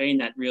Tigers. It's been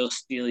that real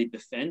steely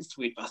defence,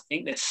 which I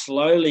think they're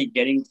slowly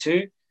getting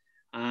to.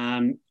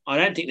 I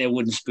don't think they're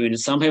wooden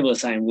spooners. Some people are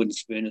saying wooden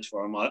spooners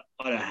for them. I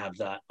don't have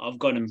that. I've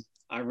got them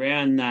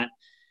around that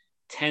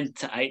 10th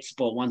to 8th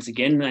spot once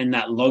again in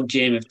that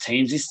logjam of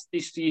teams.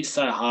 This year's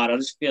so hard. I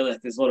just feel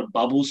like there's a lot of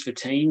bubbles for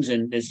teams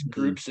and there's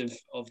groups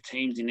of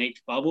teams in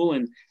each bubble,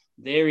 and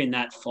they're in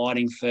that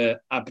fighting for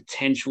a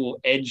potential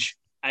edge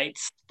 8th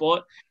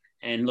spot.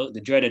 And look,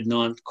 the dreaded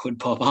 9th could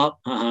pop up.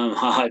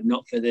 I hope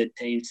not for the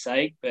team's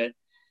sake, but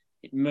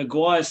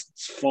Maguire's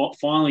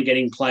finally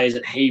getting players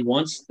that he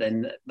wants,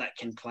 then that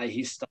can play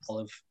his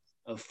style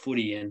of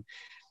footy. And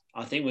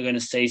I think we're going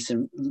to see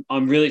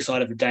I'm really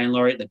excited for Dane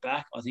Laurie at the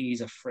back. I think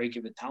he's a freak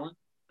of a talent.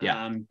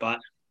 Yeah. But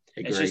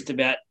it's just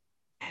about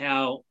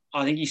how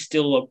I think he's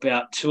still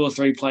about 2 or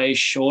 3 players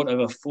short of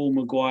a full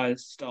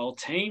Maguire-style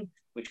team,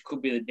 which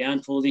could be the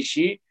downfall this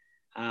year.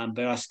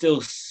 But I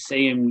still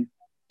see him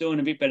doing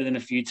a bit better than a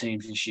few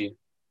teams this year.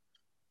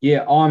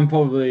 Yeah, I'm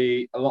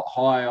probably a lot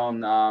high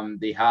on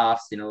the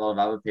halves than a lot of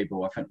other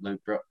people. I think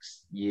Luke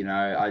Brooks,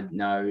 I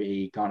know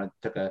he kind of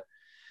took a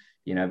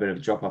bit of a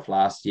drop off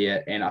last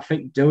year. And I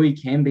think Dewey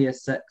can be a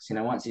 6.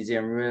 Once he's there,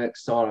 I'm really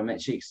excited. I'm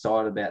actually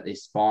excited about their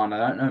spine.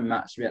 I don't know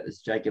much about this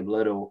Jacob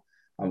Little.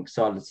 I'm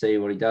excited to see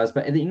what he does.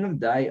 But at the end of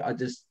the day,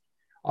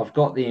 I've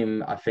got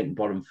them, I think,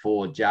 bottom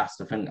 4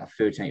 just. I think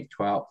 13th,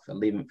 12th,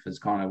 11th is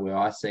kind of where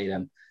I see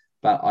them.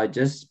 But I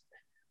just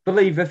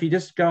believe if you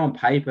just go on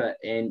paper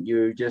and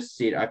you just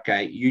said,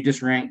 okay, you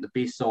just rank the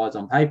best sides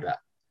on paper,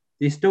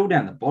 they're still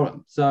down the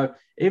bottom. So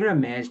even if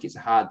Madge gets a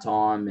hard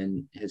time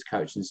and his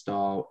coaching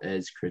style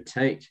is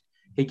critiqued,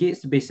 he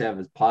gets the best out of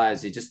his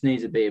players. He just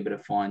needs to be a bit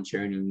of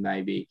fine-tuning,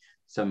 maybe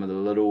some of the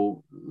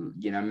little,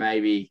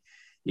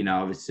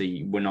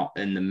 obviously we're not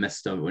in the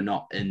midst of it, we're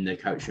not in the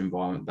coach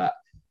environment, but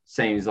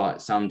seems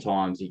like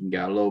sometimes he can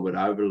go a little bit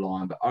over the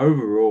line. But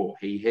overall,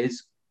 he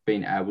has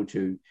been able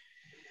to,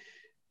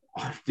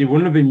 there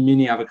wouldn't have been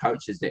many other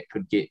coaches that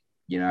could get,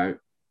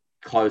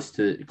 close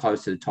to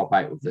the top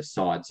 8 with this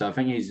side. So I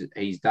think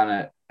he's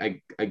done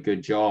a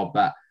good job,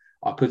 but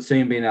I could see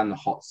him being on the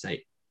hot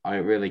seat. I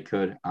really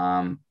could.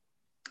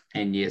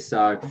 It's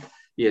going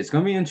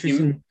to be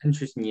an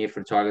interesting year for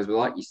the Tigers. But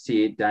like you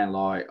said, Dane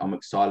Laurie, I'm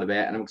excited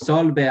about. And I'm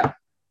excited about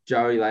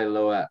Joey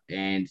Leilua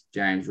and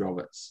James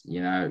Roberts.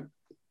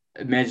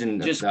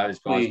 Imagine if those guys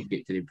could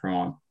get to their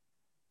prime.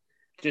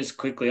 Just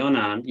quickly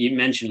on, you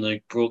mentioned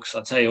Luke Brooks.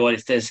 I'll tell you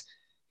what,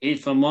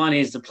 for mine,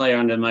 he's the player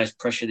under most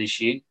pressure this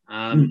year.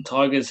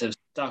 Tigers have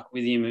stuck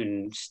with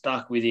him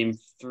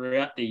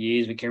throughout the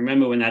years. We can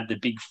remember when they had the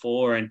big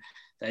four and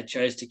they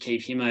chose to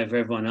keep him over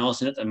everyone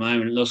else. And at the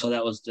moment, it looks like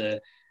that was the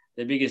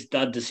biggest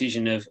dud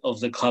decision of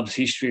the club's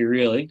history,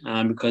 really,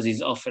 because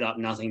he's offered up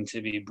nothing,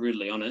 to be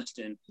brutally honest.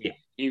 And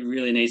he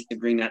really needs to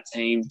bring that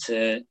team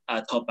to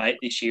top 8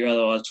 this year.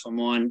 Otherwise, for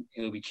mine,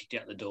 he'll be kicked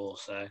out the door.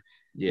 So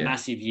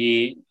massive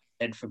year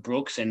ahead for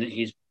Brooks, and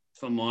he's,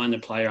 for mine, the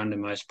player under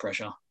most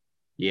pressure.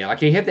 Yeah, like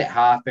he had that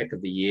halfback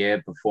of the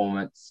year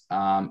performance,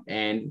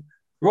 and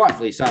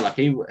rightfully so. Like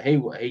he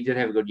did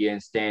have a good year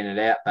and stand it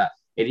out. But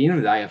at the end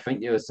of the day, I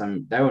think there was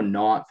they were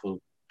ninth for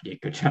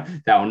good job.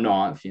 They were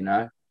ninth,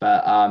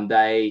 But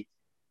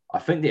I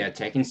think their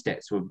attacking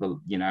stats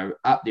were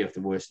up there with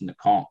the worst in the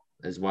comp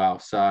as well.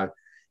 So,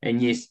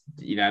 and yes,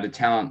 the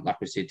talent, like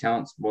we said,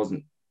 talent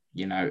wasn't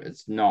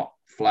it's not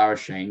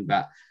flourishing,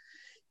 but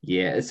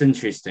yeah, it's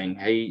interesting.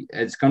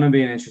 It's going to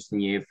be an interesting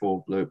year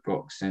for Luke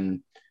Brooks,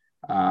 and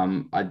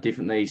I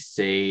definitely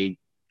see,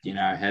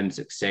 him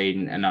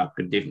succeeding, and I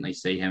could definitely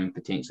see him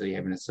potentially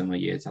having a similar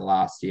year to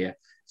last year.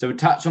 So we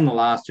touched on the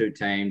last two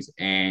teams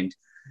and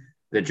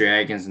the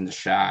Dragons and the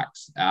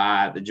Sharks.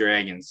 The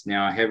Dragons.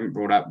 Now, I haven't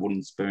brought up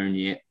Wooden Spoon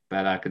yet,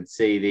 but I could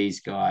see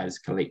these guys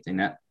collecting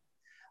it.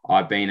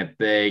 I've been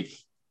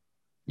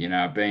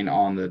I've been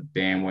on the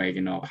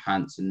bandwagon of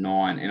Hunts and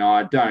Nine, and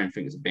I don't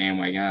think it's a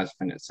bandwagon. I just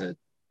think it's a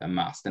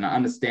must. And I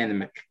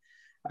understand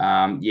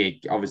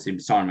obviously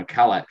Simon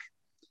McCulloch.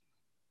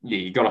 Yeah,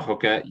 you got a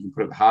hooker, you can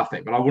put it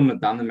halfback, but I wouldn't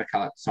have done the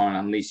McCulloch sign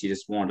unless you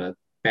just wanted to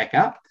back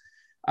up.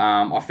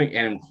 I think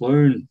Adam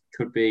Clune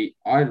could be.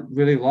 I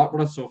really like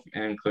what I saw from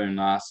Adam Clune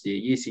last year.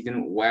 Yes, he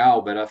didn't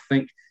wow, but I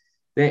think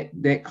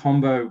that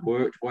combo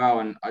worked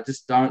well, and I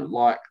just don't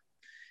like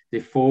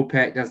their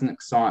 4-pack doesn't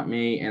excite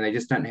me, and they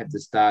just don't have the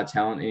star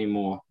talent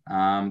anymore.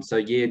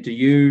 Do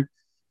you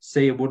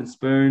see a Wooden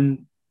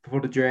Spoon for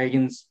the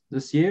Dragons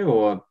this year,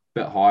 or a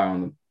bit higher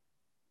on them?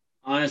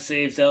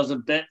 Honestly, if there was a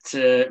bet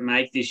to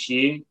make this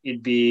year,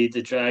 it'd be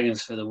the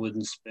Dragons for the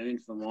Wooden Spoon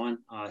for mine.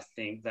 I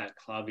think that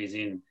club is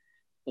in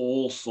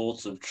all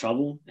sorts of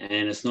trouble,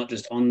 and it's not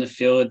just on the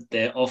field,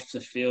 they're off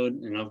the field,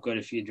 and I've got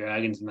a few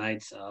Dragons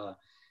mates.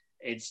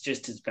 It's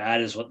just as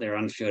bad as what their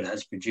on-field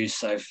has produced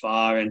so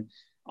far, and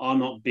I'm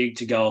not big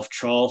to go off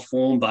trial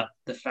form, but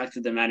the fact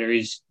of the matter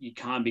is you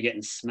can't be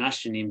getting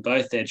smashed in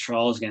both their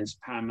trials against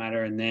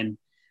Parramatta and then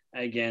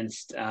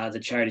against the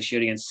Charity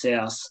Shield against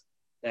South.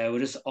 They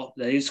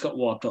just got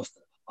wiped off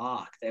the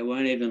park. They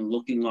weren't even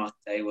looking like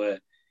they were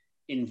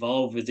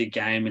involved with the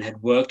game and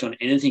had worked on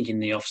anything in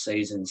the off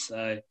season.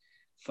 So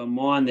for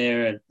mine,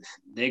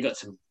 they got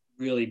some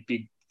really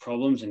big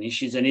problems and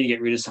issues. They need to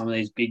get rid of some of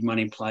these big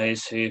money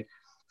players who,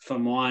 for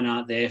mine,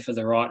 aren't there for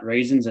the right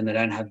reasons and they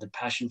don't have the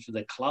passion for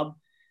the club.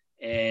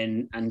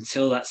 And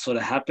until that sort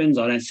of happens,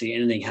 I don't see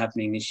anything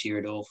happening this year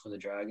at all for the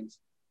Dragons.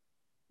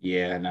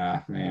 Yeah,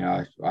 no,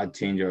 man, I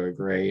tend to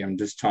agree. I'm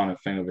just trying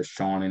to think of a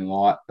shining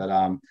light, but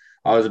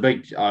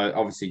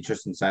obviously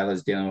Tristan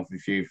Sailor's dealing with a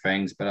few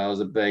things, but I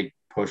was a big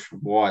push for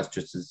why is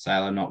Tristan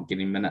Sailor not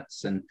getting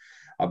minutes, and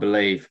I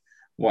believe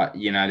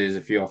there's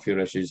a few off-field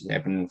issues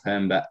happening with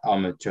him, but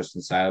I'm a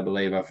Tristan Sailor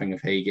believer. I think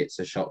if he gets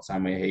a shot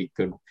somewhere,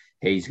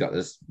 he's got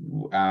this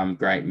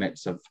great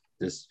mix of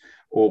this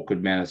awkward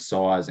amount of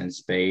size and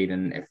speed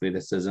and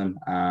athleticism.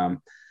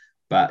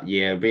 But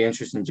yeah, it'll be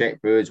interesting.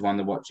 Jack Bird's one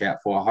to watch out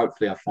for.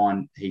 Hopefully,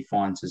 he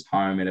finds his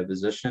home at a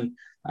position.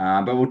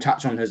 But we'll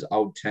touch on his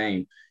old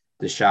team,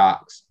 the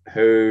Sharks,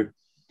 who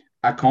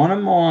are kind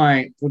of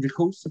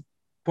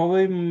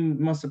probably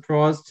my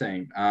surprise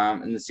team.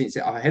 In the sense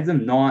that I had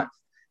them ninth.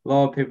 A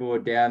lot of people were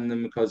down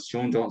them because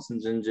Sean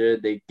Johnson's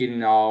injured. They're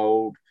getting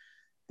old.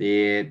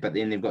 But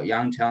then they've got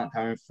young talent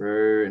coming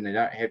through, and they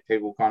don't have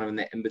people kind of in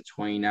that in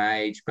between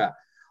age. But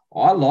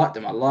I like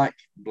them. I like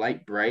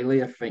Blake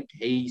Brayley. I think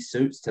he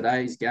suits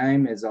today's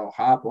game, as I'll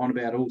harp on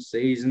about all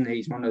season.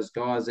 He's one of those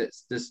guys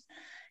that's just,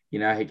 he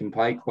can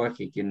play quick.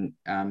 He can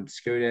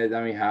scoot out of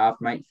dummy half,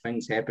 make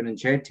things happen. And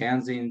Chad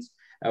Townsend's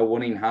a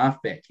winning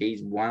halfback.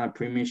 He's won a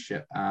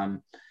premiership.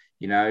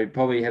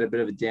 Probably had a bit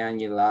of a down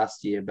year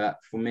last year. But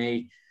for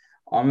me,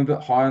 I'm a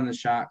bit higher on the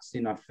Sharks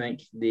than I think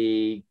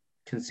the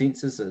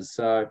consensus is.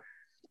 So,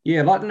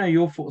 yeah, I'd like to know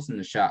your thoughts on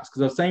the Sharks,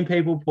 because I've seen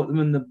people put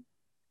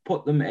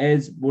them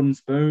as Wooden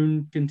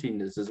Spoon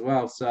contenders as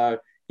well. So,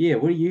 yeah,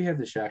 what do you have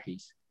the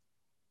Sharkies?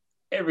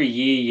 Every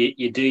year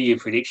you do your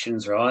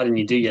predictions, right? And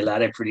you do your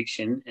ladder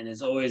prediction, and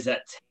there's always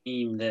that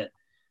team that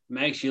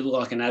makes you look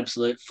like an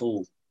absolute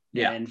fool.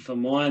 Yeah. And for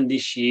mine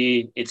this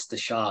year, it's the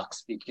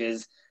Sharks,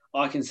 because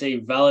I can see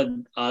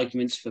valid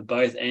arguments for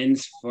both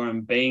ends for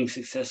them being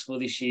successful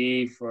this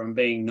year, for them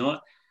being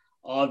not.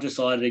 I've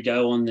decided to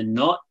go on the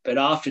not, but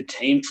after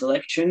team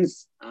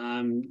selections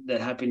that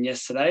happened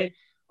yesterday,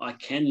 I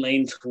can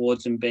lean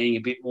towards them being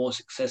a bit more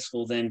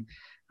successful than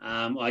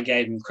I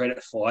gave them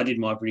credit for. I did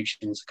my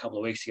predictions a couple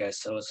of weeks ago,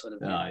 so it's sort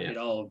of a bit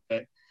old.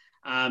 But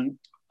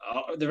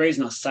The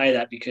reason I say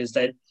that because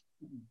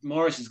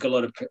Morris has got a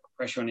lot of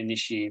pressure on him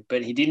this year,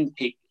 but he didn't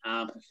pick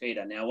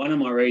Fifita. Now, one of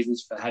my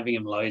reasons for having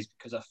him low is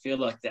because I feel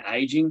like they're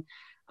aging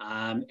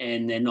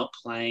and they're not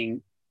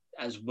playing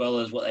as well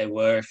as what they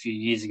were a few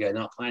years ago. They're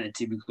not playing a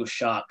typical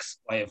Sharks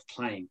way of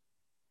playing.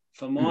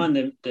 For mine,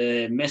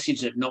 the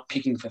message that not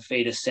picking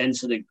Fifita sends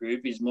to the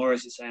group is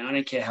Morris is saying, I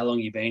don't care how long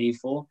you've been here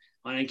for.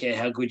 I don't care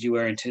how good you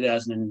were in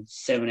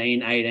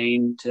 2017,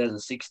 18,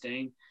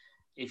 2016.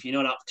 If you're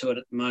not up to it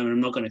at the moment, I'm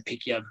not going to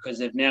pick you up because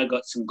they've now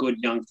got some good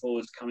young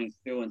forwards coming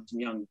through and some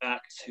young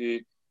backs who,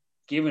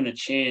 given a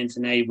chance,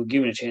 and they were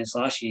given a chance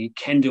last year,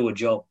 can do a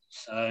job.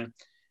 So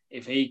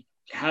if he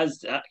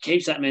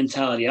keeps that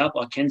mentality up,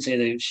 I can see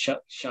the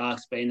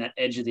Sharks being that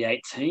edge of the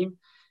 8 team.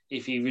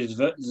 If he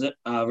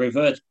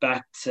reverts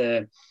back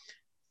to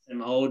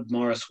some old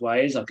Morris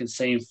ways, I can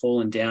see him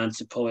falling down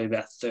to probably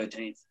about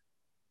 13th.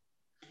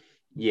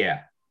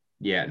 Yeah,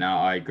 no,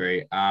 I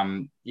agree.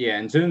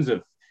 In terms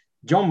of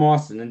John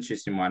Moss is an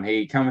interesting one.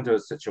 He come into a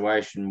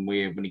situation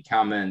where when he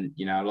come in,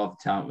 a lot of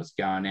talent was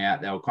going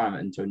out. They were kind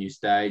of into a new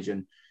stage.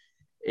 And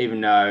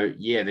even though,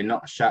 they're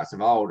not the Sharks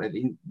of old,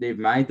 they've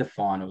made the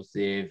finals.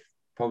 They've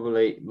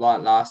probably,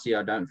 like last year,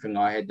 I don't think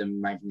I had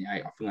them making the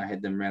 8. I think I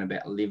had them around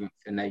about 11th,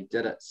 and they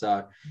did it.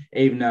 So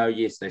even though,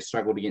 yes, they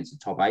struggled against the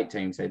top 8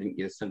 teams, they didn't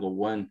get a single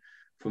win.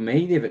 For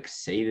me, they've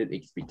exceeded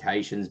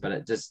expectations,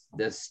 but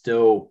there's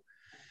still,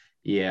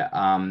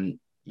 John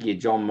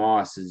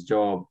Morris's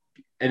job.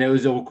 And it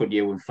was awkward,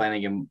 when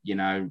Flanagan,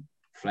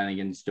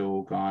 Flanagan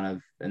still kind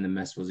of in the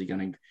mist. Was he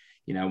going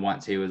to,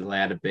 once he was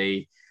allowed to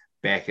be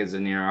back as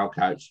an NRL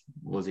coach,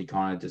 was he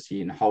kind of just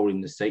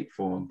holding the seat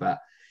for him? But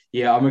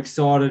I'm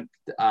excited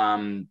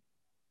about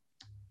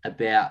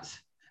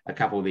a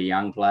couple of the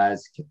young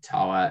players,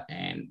 Katoa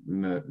and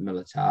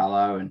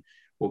Militalo, and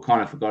we'll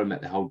kind of forgot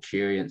about the whole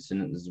Cherry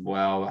incident as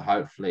well. But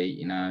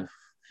hopefully,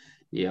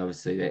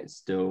 obviously that's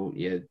still,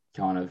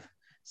 kind of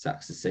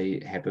sucks to see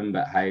it happen.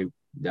 But hey,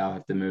 they'll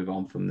have to move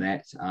on from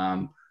that.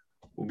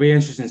 Will be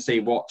interesting to see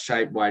what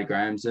shape Wade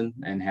Graham's in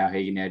and how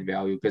he can add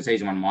value, because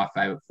he's one of my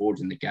favourite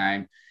forwards in the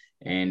game.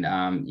 And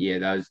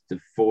the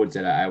forwards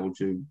that are able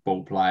to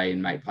ball play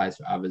and make plays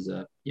for others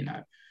are,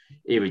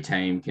 every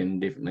team can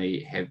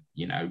definitely have,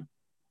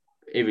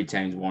 every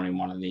team's wanting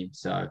one of them.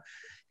 So,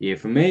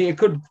 for me, it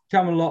could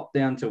come a lot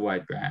down to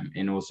Wade Graham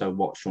and also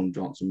what Shaun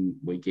Johnson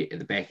we get at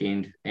the back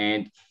end.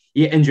 And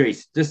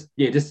injuries. Just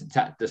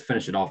to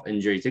finish it off,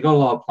 injuries. They've got a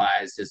lot of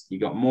players. You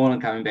got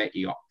Moreland coming back.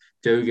 You got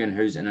Dugan,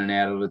 who's in and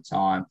out all the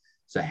time.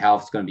 So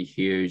health's going to be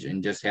huge,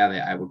 and just how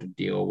they're able to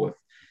deal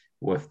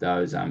with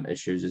those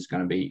issues is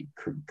going to be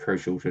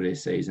crucial to their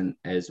season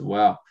as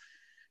well.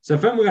 So I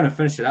think we're going to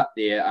finish it up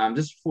there.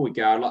 Just before we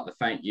go, I'd like to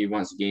thank you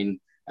once again,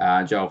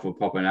 Joel, for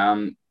popping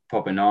on.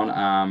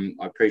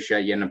 I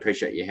appreciate you, and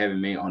appreciate you having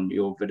me on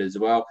your vid as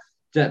well.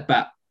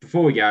 But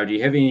before we go, do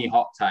you have any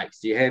hot takes?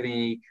 Do you have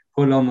any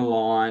put it on the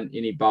line,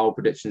 any bold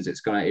predictions that's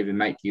going to either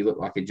make you look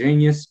like a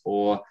genius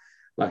or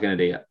like an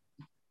idiot?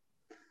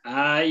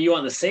 You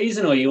want the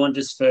season or you want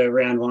just for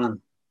round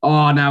 1?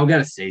 Oh, no, we'll go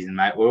to season,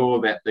 mate. We're all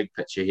about big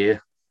picture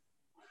here.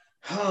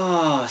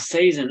 Oh,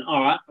 season.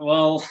 All right.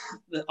 Well,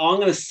 I'm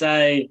going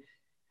to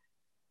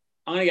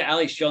get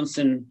Alex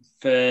Johnson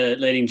for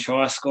leading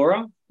try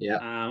scorer. Yeah.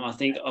 I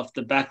think off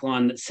the back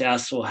line that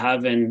South will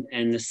have and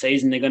the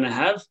season they're going to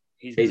have,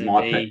 he's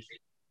my pick.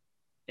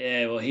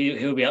 Yeah, well,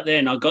 he'll be up there.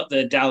 And I got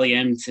the Dally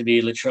M to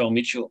be Latrell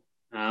Mitchell.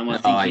 I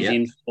think he's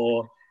in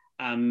for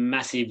a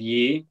massive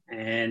year.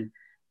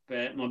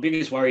 But my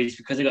biggest worry is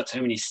because they got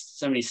so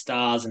many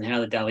stars and how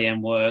the Dally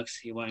M works,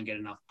 he won't get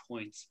enough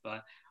points.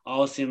 But I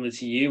was similar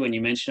to you when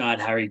you mentioned I had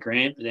Harry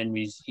Grant, but then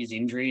his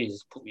injury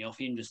has put me off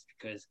him just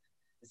because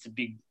it's a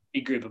big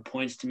group of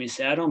points to miss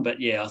out on. But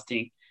I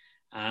think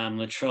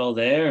Latrell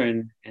there,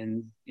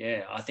 and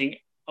I think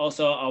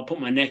also I'll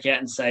put my neck out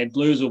and say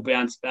Blues will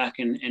bounce back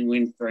and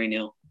win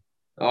 3-0.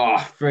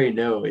 Oh,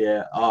 3-0,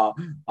 yeah. Oh,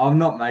 I'm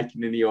not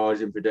making any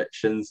Origin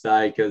predictions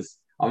today because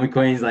I'm a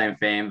Queensland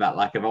fan, but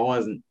if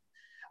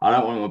I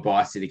don't want my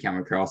bias to come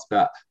across,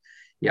 but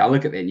I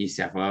look at that New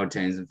South Wales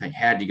teams and think,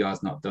 how did you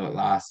guys not do it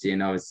last year?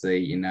 And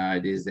obviously,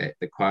 there's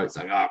the quotes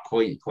like, oh,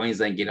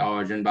 Queensland get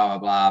Origin, blah,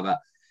 blah, blah. But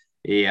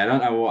I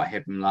don't know what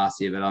happened last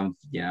year, but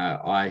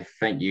I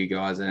think you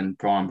guys are in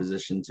prime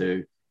position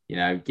to,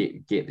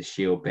 get the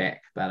Shield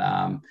back. But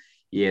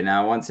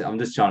once I'm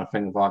just trying to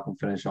think if I can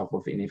finish off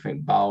with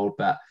anything bold,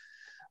 but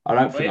I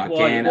don't think I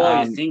can.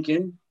 While you're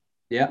thinking,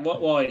 yeah.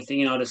 While you're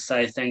thinking, I'll just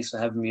say thanks for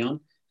having me on.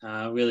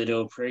 Really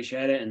do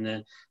appreciate it, and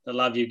the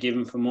love you've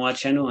given for my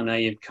channel. I know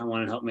you've come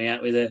on and helped me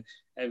out with a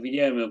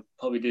video, and we'll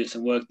probably do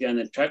some work down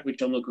the track,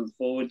 which I'm looking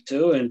forward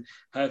to, and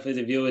hopefully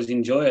the viewers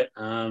enjoy it.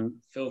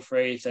 Feel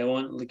free if they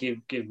want to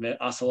give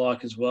us a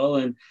like as well,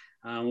 and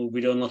we'll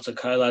be doing lots of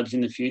collabs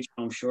in the future.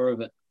 I'm sure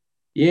of it.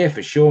 Yeah,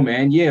 for sure,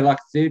 man. Yeah, like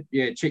I said,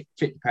 check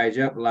the page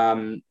up.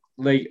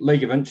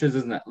 League of Inches,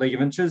 isn't it? League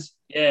of Inches.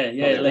 Yeah,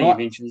 League of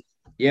Inches.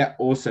 Yeah,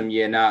 awesome.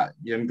 Yeah,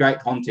 great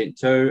content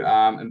too.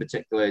 In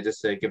particular,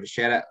 just to give a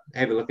shout out,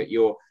 have a look at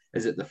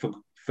is it the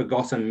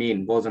Forgotten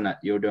Men, wasn't it?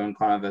 You're doing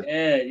kind of a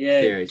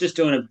series. Just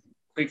doing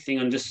quick thing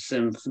on just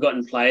some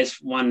forgotten players,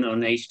 one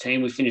on each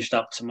team. We finished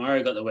up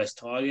tomorrow, got the West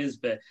Tigers,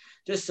 but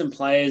just some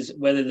players,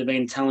 whether they've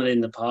been talented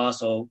in the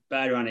past or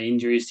bad run of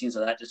injuries, things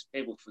like that, just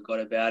people forgot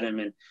about them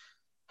and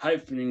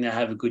hoping they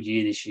have a good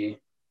year this year.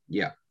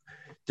 Yeah.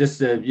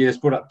 Just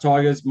put up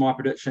Tigers. My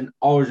prediction: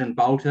 Origin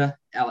Bolter,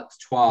 Alex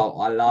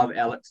Twal. I love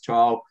Alex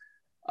Twal.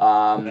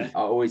 I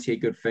always hear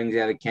good things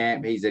out of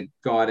camp. He's a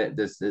guy that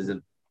this is a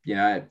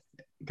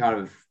kind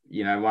of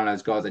one of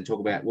those guys they talk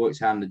about. Works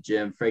hard in the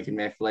gym, freaking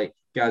athlete,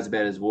 goes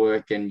about his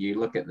work, and you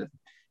look at the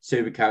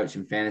Super Coach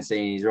and fantasy,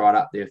 and he's right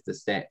up there with the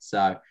stats.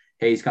 So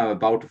he's kind of a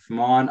bolter for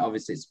mine.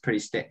 Obviously, it's a pretty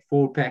stacked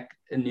forward pack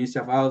in New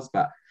South Wales,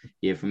 but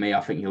yeah, for me, I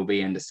think he'll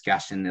be in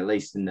discussion at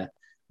least in the.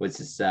 Was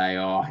to say,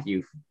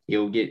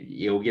 you'll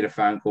get a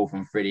phone call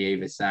from Freddie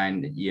either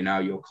saying that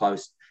you're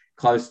close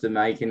to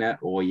making it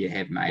or you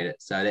have made it.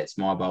 So that's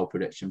my bold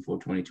prediction for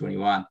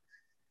 2021.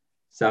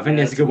 So I think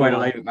that's a good way to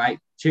leave it, mate.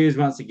 Cheers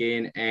once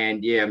again,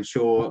 and yeah, I'm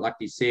sure, like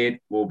you said,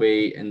 we'll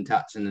be in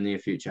touch in the near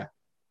future.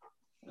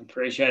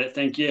 Appreciate it.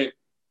 Thank you.